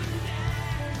 Yeah.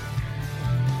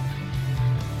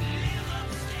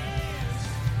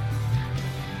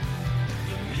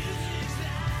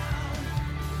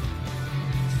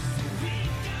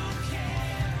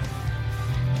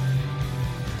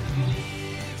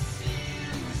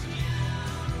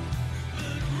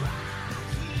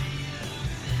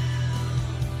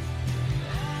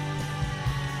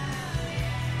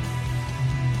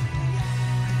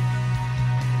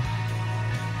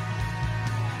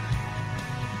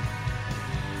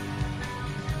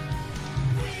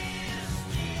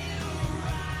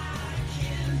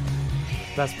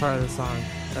 Best part of the song,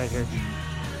 right here.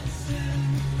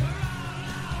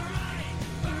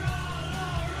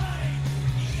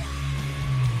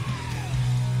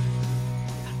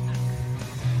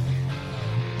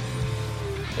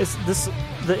 It's this.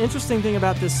 The interesting thing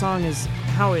about this song is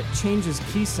how it changes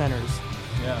key centers.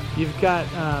 Yeah. You've got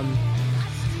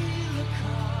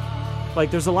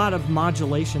like there's a lot of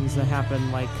modulations that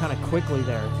happen like kind of quickly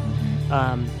there.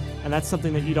 And that's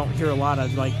something that you don't hear a lot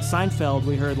of. Like Seinfeld,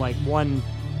 we heard like one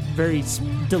very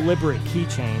deliberate key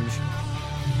change.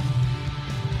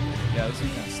 Yeah, this one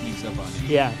kind of sneaks up on you.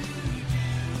 Yeah.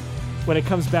 When it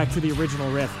comes back to the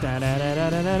original riff,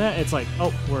 da-da-da-da-da-da, it's like,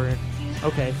 oh, we're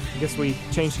okay. I guess we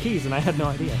changed keys, and I had no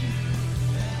idea.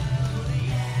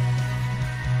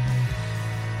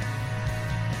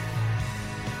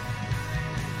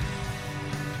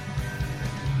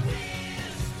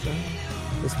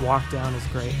 This walk down is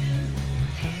great.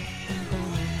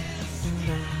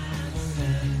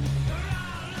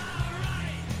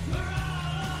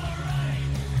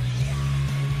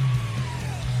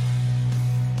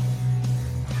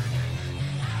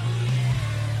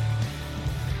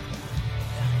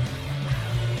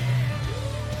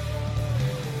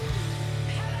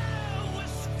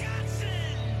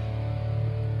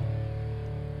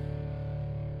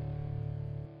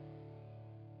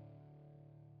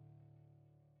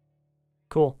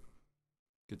 Cool.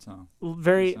 Good song.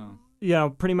 Very, Good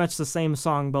song. pretty much the same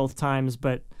song both times,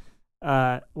 but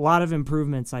a lot of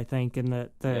improvements, I think, in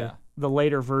the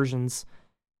later versions.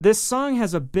 This song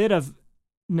has a bit of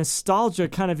nostalgia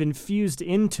kind of infused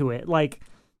into it. Like,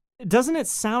 doesn't it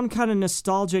sound kind of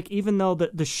nostalgic, even though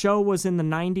the show was in the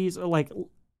 90s, or like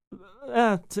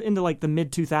into like the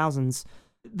mid 2000s?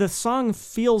 The song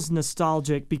feels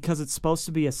nostalgic because it's supposed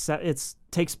to be it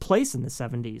takes place in the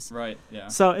 70s. Right, yeah.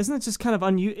 So isn't it just kind of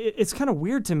it's kind of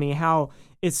weird to me how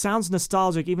it sounds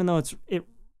nostalgic even though it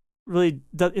really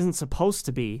isn't supposed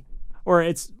to be, or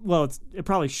it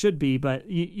probably should be, but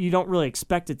you don't really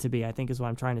expect it to be, I think is what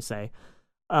I'm trying to say.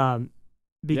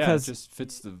 Because it just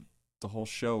fits the whole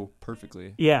show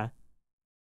perfectly. Yeah.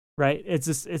 Right?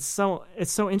 It's so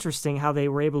interesting how they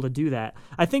were able to do that.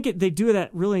 I think they do that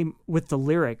really with the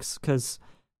lyrics, because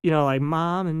like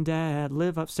mom and dad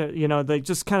live upstairs, they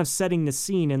just kind of setting the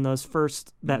scene in those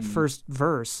first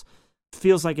verse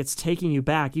feels like it's taking you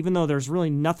back, even though there's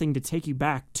really nothing to take you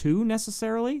back to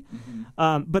necessarily.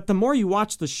 But the more you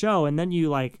watch the show, and then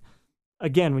you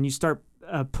again, when you start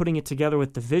putting it together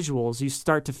with the visuals, you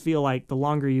start to feel like the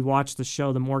longer you watch the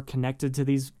show, the more connected to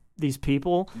these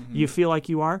people you feel like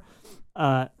you are.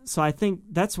 So I think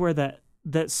that's where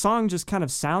that song just kind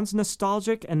of sounds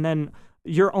nostalgic, and then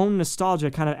your own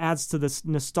nostalgia kind of adds to this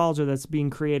nostalgia that's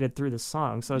being created through the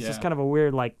song. So it's just kind of a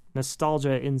weird like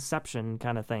nostalgia inception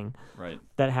kind of thing, right?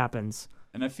 That happens.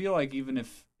 And I feel like even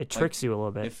if it tricks you a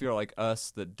little bit, if you're like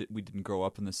us that we didn't grow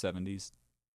up in the 70s,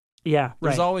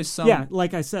 there's always some. Yeah,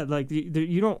 like I said, like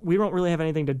we don't really have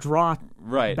anything to draw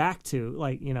back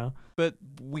to, But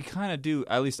we kind of do.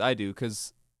 At least I do,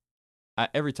 because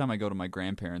every time I go to my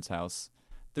grandparents' house,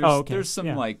 there's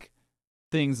some like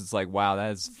things. It's like, wow,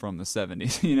 that is from the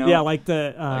 70s. Yeah, like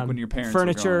the like when your parents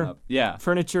furniture, were growing up. Yeah,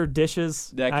 furniture,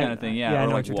 dishes, that kind of thing. Yeah, I or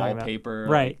know like what you're wallpaper.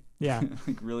 Right. Yeah.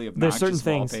 Like really There's certain obnoxious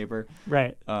things. wallpaper.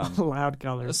 Right. Loud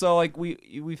colors. So like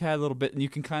we've had a little bit, and you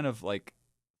can kind of like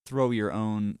throw your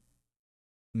own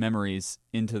memories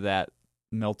into that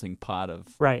melting pot of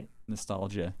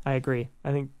nostalgia. I agree.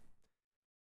 I think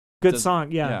good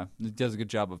song. Yeah, it does a good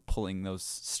job of pulling those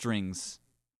strings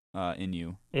in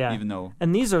you. Yeah, even though,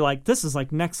 and this is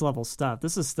like next level stuff.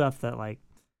 This is stuff that like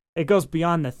it goes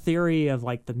beyond the theory of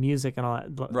like the music and all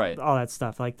that, all that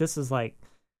stuff. Like this is like,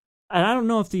 and I don't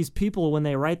know if these people when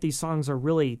they write these songs are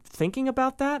really thinking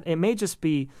about that. It may just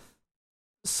be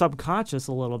subconscious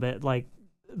a little bit. Like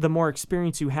the more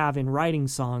experience you have in writing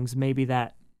songs, maybe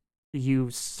that you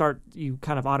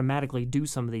kind of automatically do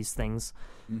some of these things.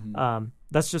 Mm-hmm.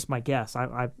 That's just my guess.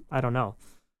 I don't know.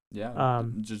 Yeah,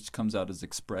 it just comes out as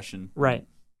expression. Right.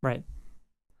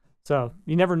 So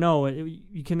you never know.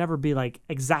 You can never be like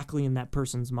exactly in that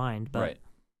person's mind. But Right.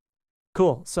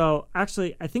 Cool. So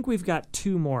actually, I think we've got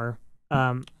two more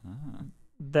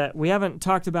that we haven't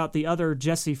talked about. The other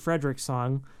Jesse Frederick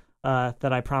song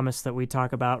that I promised that we'd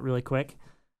talk about really quick.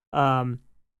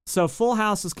 So Full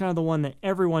House is kind of the one that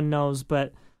everyone knows,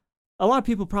 but a lot of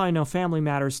people probably know Family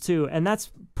Matters too, and that's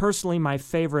personally my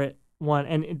favorite one.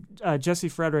 And Jesse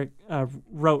Frederick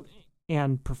wrote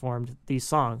and performed these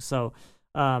songs. So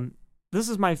this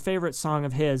is my favorite song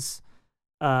of his,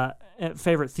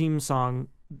 favorite theme song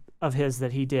of his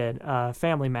that he did,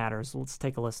 Family Matters. Let's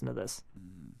take a listen to this.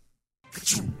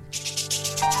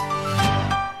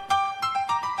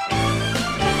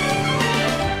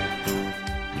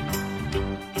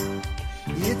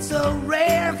 It's a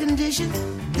rare condition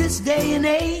this day and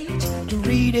age to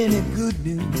read any good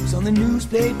news on the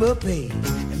newspaper page.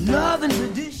 And love and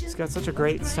tradition. He's got such a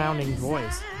great sounding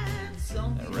voice.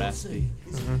 Raspy.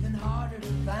 Even harder to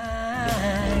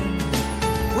find.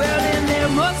 Well, then there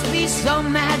must be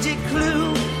some magic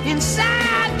clue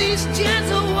inside these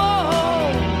gentle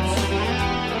walls.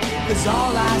 'Cause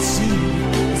all I see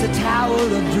is a tower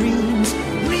of dreams,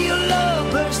 real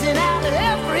love bursting out of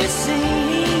every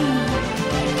scene.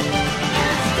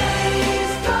 As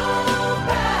days go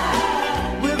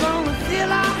by, we're gonna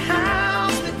fill our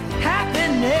house with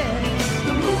happiness.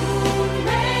 The moon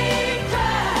may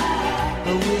cry,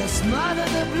 but we'll smother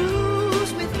the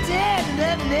blues with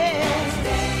tenderness. As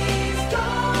days go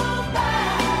by,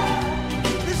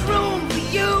 there's room for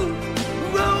you,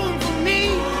 room for me,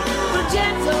 for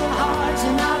gentle hearts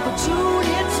and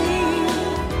opportunity.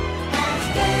 As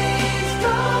days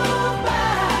go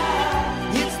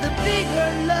by, it's the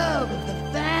bigger love of the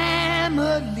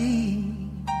family.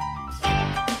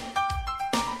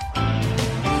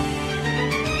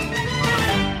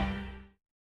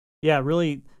 Yeah,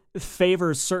 really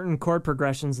favors certain chord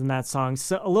progressions in that song.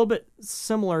 So a little bit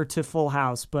similar to Full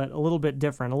House, but a little bit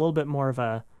different. A little bit more of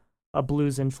a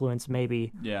blues influence,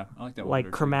 maybe. Yeah, I like that. Like one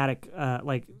or two. chromatic,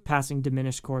 like passing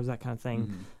diminished chords, that kind of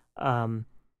thing.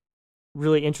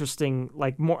 Really interesting,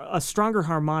 like more a stronger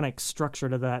harmonic structure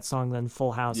to that song than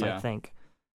Full House, I Yeah. think.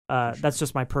 That's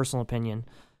just my personal opinion.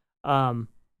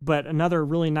 But another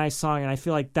really nice song, and I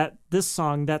feel like this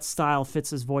song, that style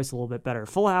fits his voice a little bit better.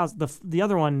 Full House, the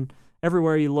other one,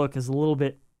 Everywhere You Look, is a little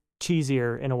bit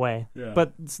cheesier in a way. Yeah.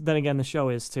 But then again, the show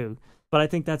is too. But I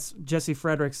think that's Jesse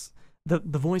Frederick's, the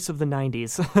voice of the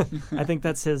 90s. I think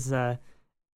that's his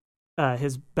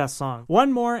best song.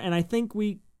 One more, and I think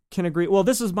we can agree. Well,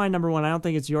 this is my number one. I don't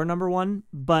think it's your number one,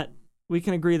 but we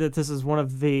can agree that this is one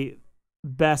of the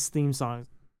best theme songs.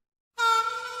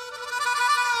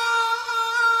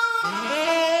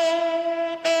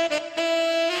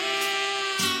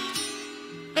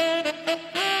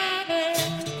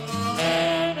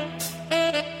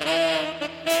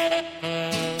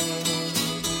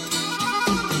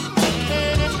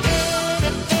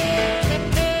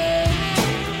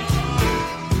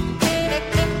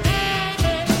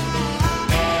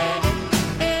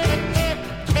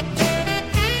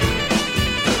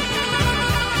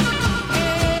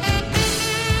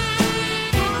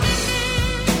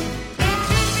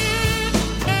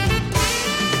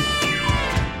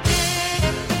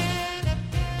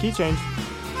 Key change.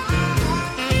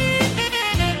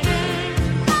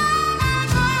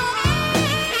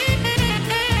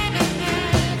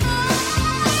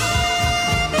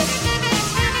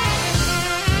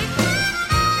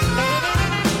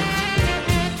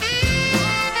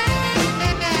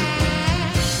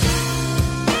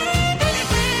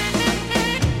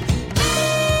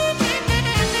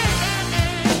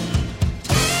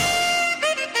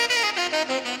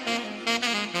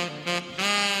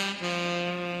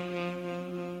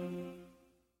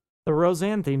 The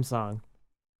Roseanne theme song.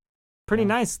 Pretty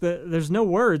nice. There's no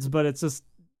words, but it just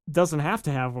doesn't have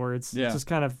to have words. Yeah. It just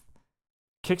kind of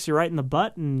kicks you right in the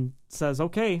butt and says,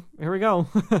 okay, here we go.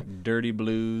 Dirty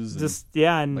blues.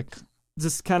 And like,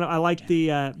 just kind of, I like the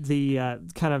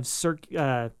kind of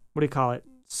what do you call it?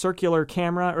 Circular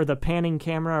camera, or the panning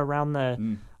camera around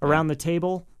the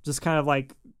table. Just kind of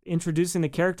like introducing the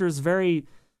characters. Very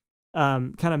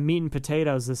kind of meat and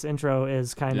potatoes. This intro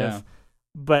is kind of,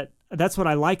 but that's what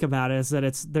I like about it, is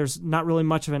that there's not really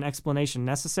much of an explanation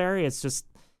necessary. It's just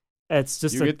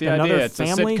you get the another idea. It's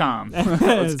family. a sitcom.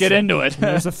 Let's get into it.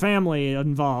 There's a family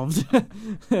involved.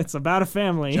 It's about a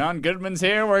family. John Goodman's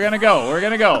here. We're gonna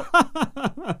go.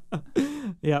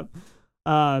 Yep.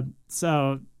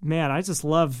 So, man, I just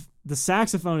love the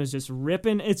saxophone is just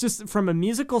ripping. It's just, from a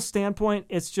musical standpoint,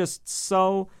 it's just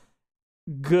so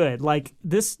good. Like,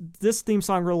 this theme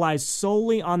song relies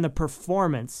solely on the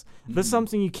performance. This is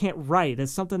something you can't write.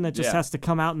 It's something that just has to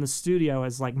come out in the studio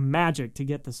as like magic to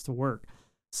get this to work.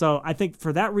 So I think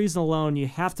for that reason alone, you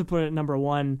have to put it at number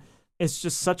one. It's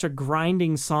just such a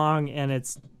grinding song, and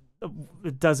it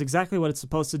does exactly what it's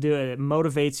supposed to do. It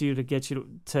motivates you to get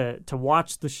you to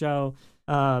watch the show.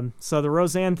 So the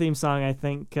Roseanne theme song, I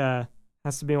think,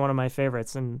 has to be one of my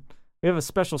favorites, and we have a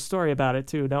special story about it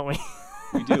too, don't we?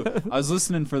 We do. I was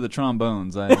listening for the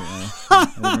trombones. I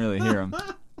didn't really hear them.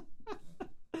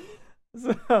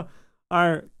 So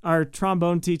our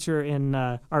trombone teacher in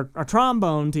our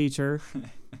trombone teacher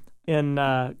in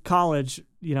college,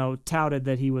 touted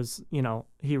that he was,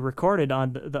 he recorded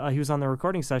on he was on the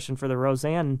recording session for the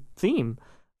Roseanne theme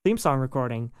song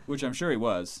recording, which I'm sure he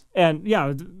was. And yeah, I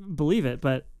would believe it,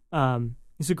 but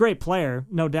he's a great player,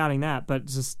 no doubting that, but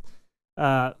just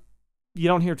you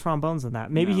don't hear trombones in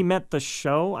that. Maybe he meant the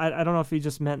show. I don't know if he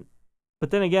just meant, but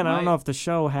then again, I don't know if the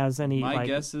show has any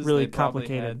really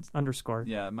complicated underscore.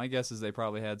 Yeah, my guess is they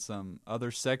probably had some other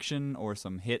section or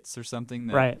some hits or something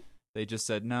that they just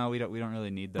said, no, we don't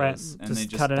really need those, and they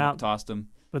just cut it out, tossed them.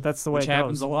 But that's the way it goes. Which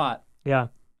happens a lot. Yeah.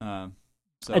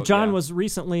 So John was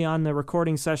recently on the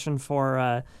recording session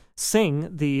for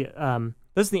 "Sing."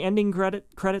 This is the ending credit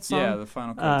song. Yeah, the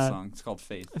final credit song. It's called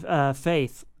Faith.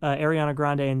 Faith, Ariana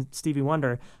Grande and Stevie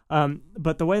Wonder.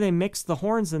 But the way they mixed the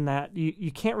horns in that,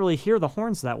 you can't really hear the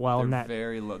horns that well. They're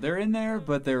very low. They're in there,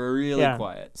 but they're really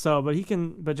quiet. So, but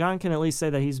John can at least say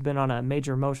that he's been on a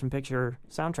major motion picture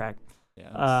soundtrack.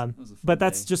 Yeah, but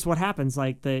that's just what happens.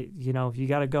 Like you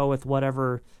got to go with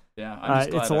whatever. Yeah,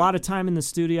 it's a lot of time in the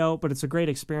studio, but it's a great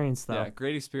experience, though. Yeah,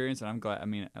 great experience, and I'm glad. I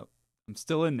mean, I'm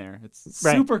still in there. It's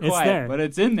super quiet, but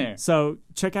it's in there. So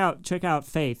check out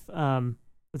Faith.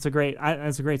 It's a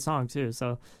great song too.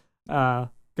 So go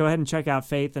ahead and check out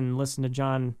Faith and listen to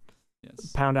John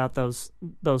pound out those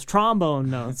trombone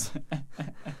notes.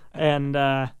 And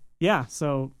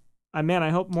so I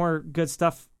hope more good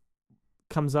stuff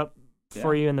comes up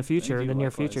for you in the future, the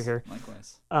near future here.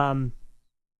 Likewise.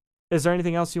 Is there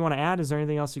anything else you want to add? Is there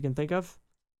anything else you can think of?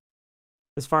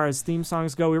 As far as theme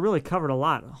songs go, we really covered a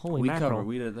lot. Holy mackerel.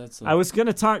 We did. I was going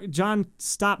to talk... John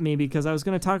stopped me because I was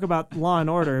going to talk about Law &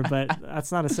 Order, but that's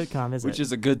not a sitcom, is it? Which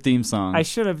is a good theme song. I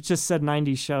should have just said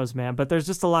 90s shows, man, but there's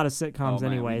just a lot of sitcoms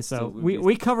anyway, so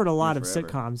we covered a lot of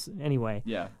sitcoms anyway.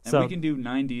 Yeah, and we can do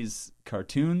 90s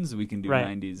cartoons, we can do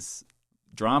 90s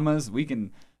dramas,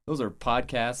 those are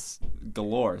podcasts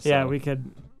galore. So. Yeah, we got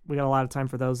a lot of time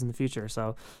for those in the future,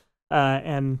 so...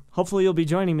 and hopefully you'll be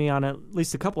joining me on at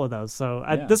least a couple of those. So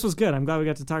this was good. I'm glad we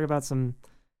got to talk about some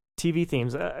TV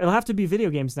themes. It'll have to be video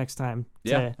games next time.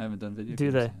 I haven't done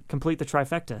video games. Complete the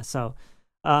trifecta. So,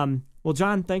 well,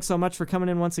 John, thanks so much for coming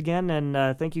in once again,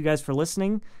 and thank you guys for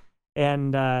listening.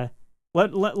 And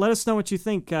let us know what you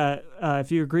think. If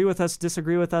you agree with us,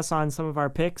 disagree with us on some of our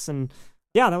picks. And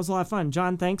yeah, that was a lot of fun.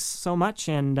 John, thanks so much,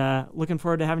 and looking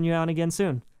forward to having you on again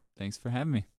soon. Thanks for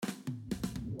having me.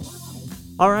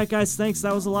 All right, guys, thanks.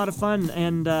 That was a lot of fun.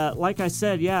 And like I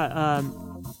said,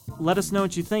 let us know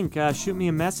what you think. Shoot me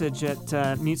a message at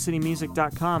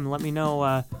mutecitymusic.com. Let me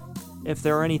know if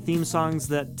there are any theme songs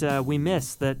that we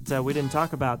missed that we didn't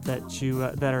talk about that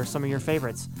are some of your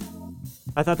favorites.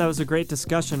 I thought that was a great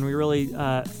discussion. We really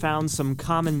found some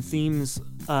common themes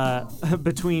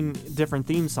between different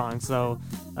theme songs. So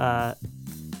I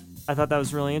thought that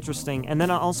was really interesting. And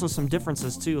then also some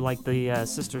differences, too, like the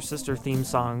Sister theme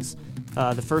songs.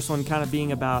 The first one kind of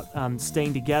being about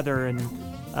staying together and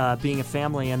being a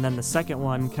family, and then the second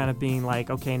one kind of being like,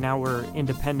 okay, now we're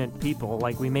independent people.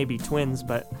 Like, we may be twins,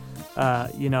 but,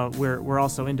 we're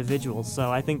also individuals. So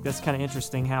I think that's kind of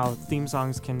interesting how theme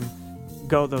songs can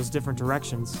go those different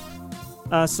directions.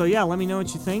 So yeah, let me know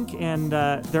what you think, and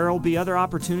there will be other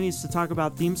opportunities to talk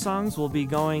about theme songs. We'll be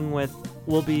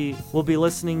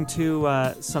listening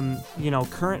to some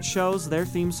current shows, their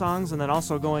theme songs, and then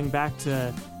also going back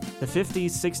to the 50s,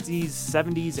 60s,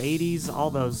 70s, 80s, all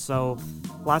those. So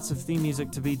lots of theme music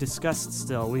to be discussed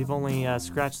still. We've only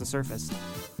scratched the surface.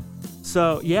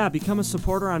 So yeah, become a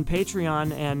supporter on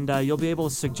Patreon, and you'll be able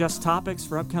to suggest topics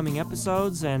for upcoming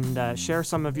episodes and share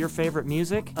some of your favorite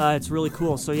music. It's really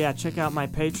cool. So yeah, check out my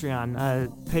Patreon,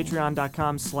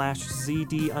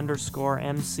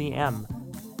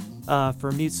 patreon.com/ZD_MCM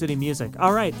for Mute City Music.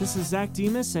 All right, this is Zach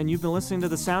Demas, and you've been listening to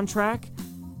The Soundtrack.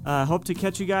 Hope to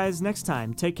catch you guys next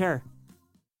time. Take care.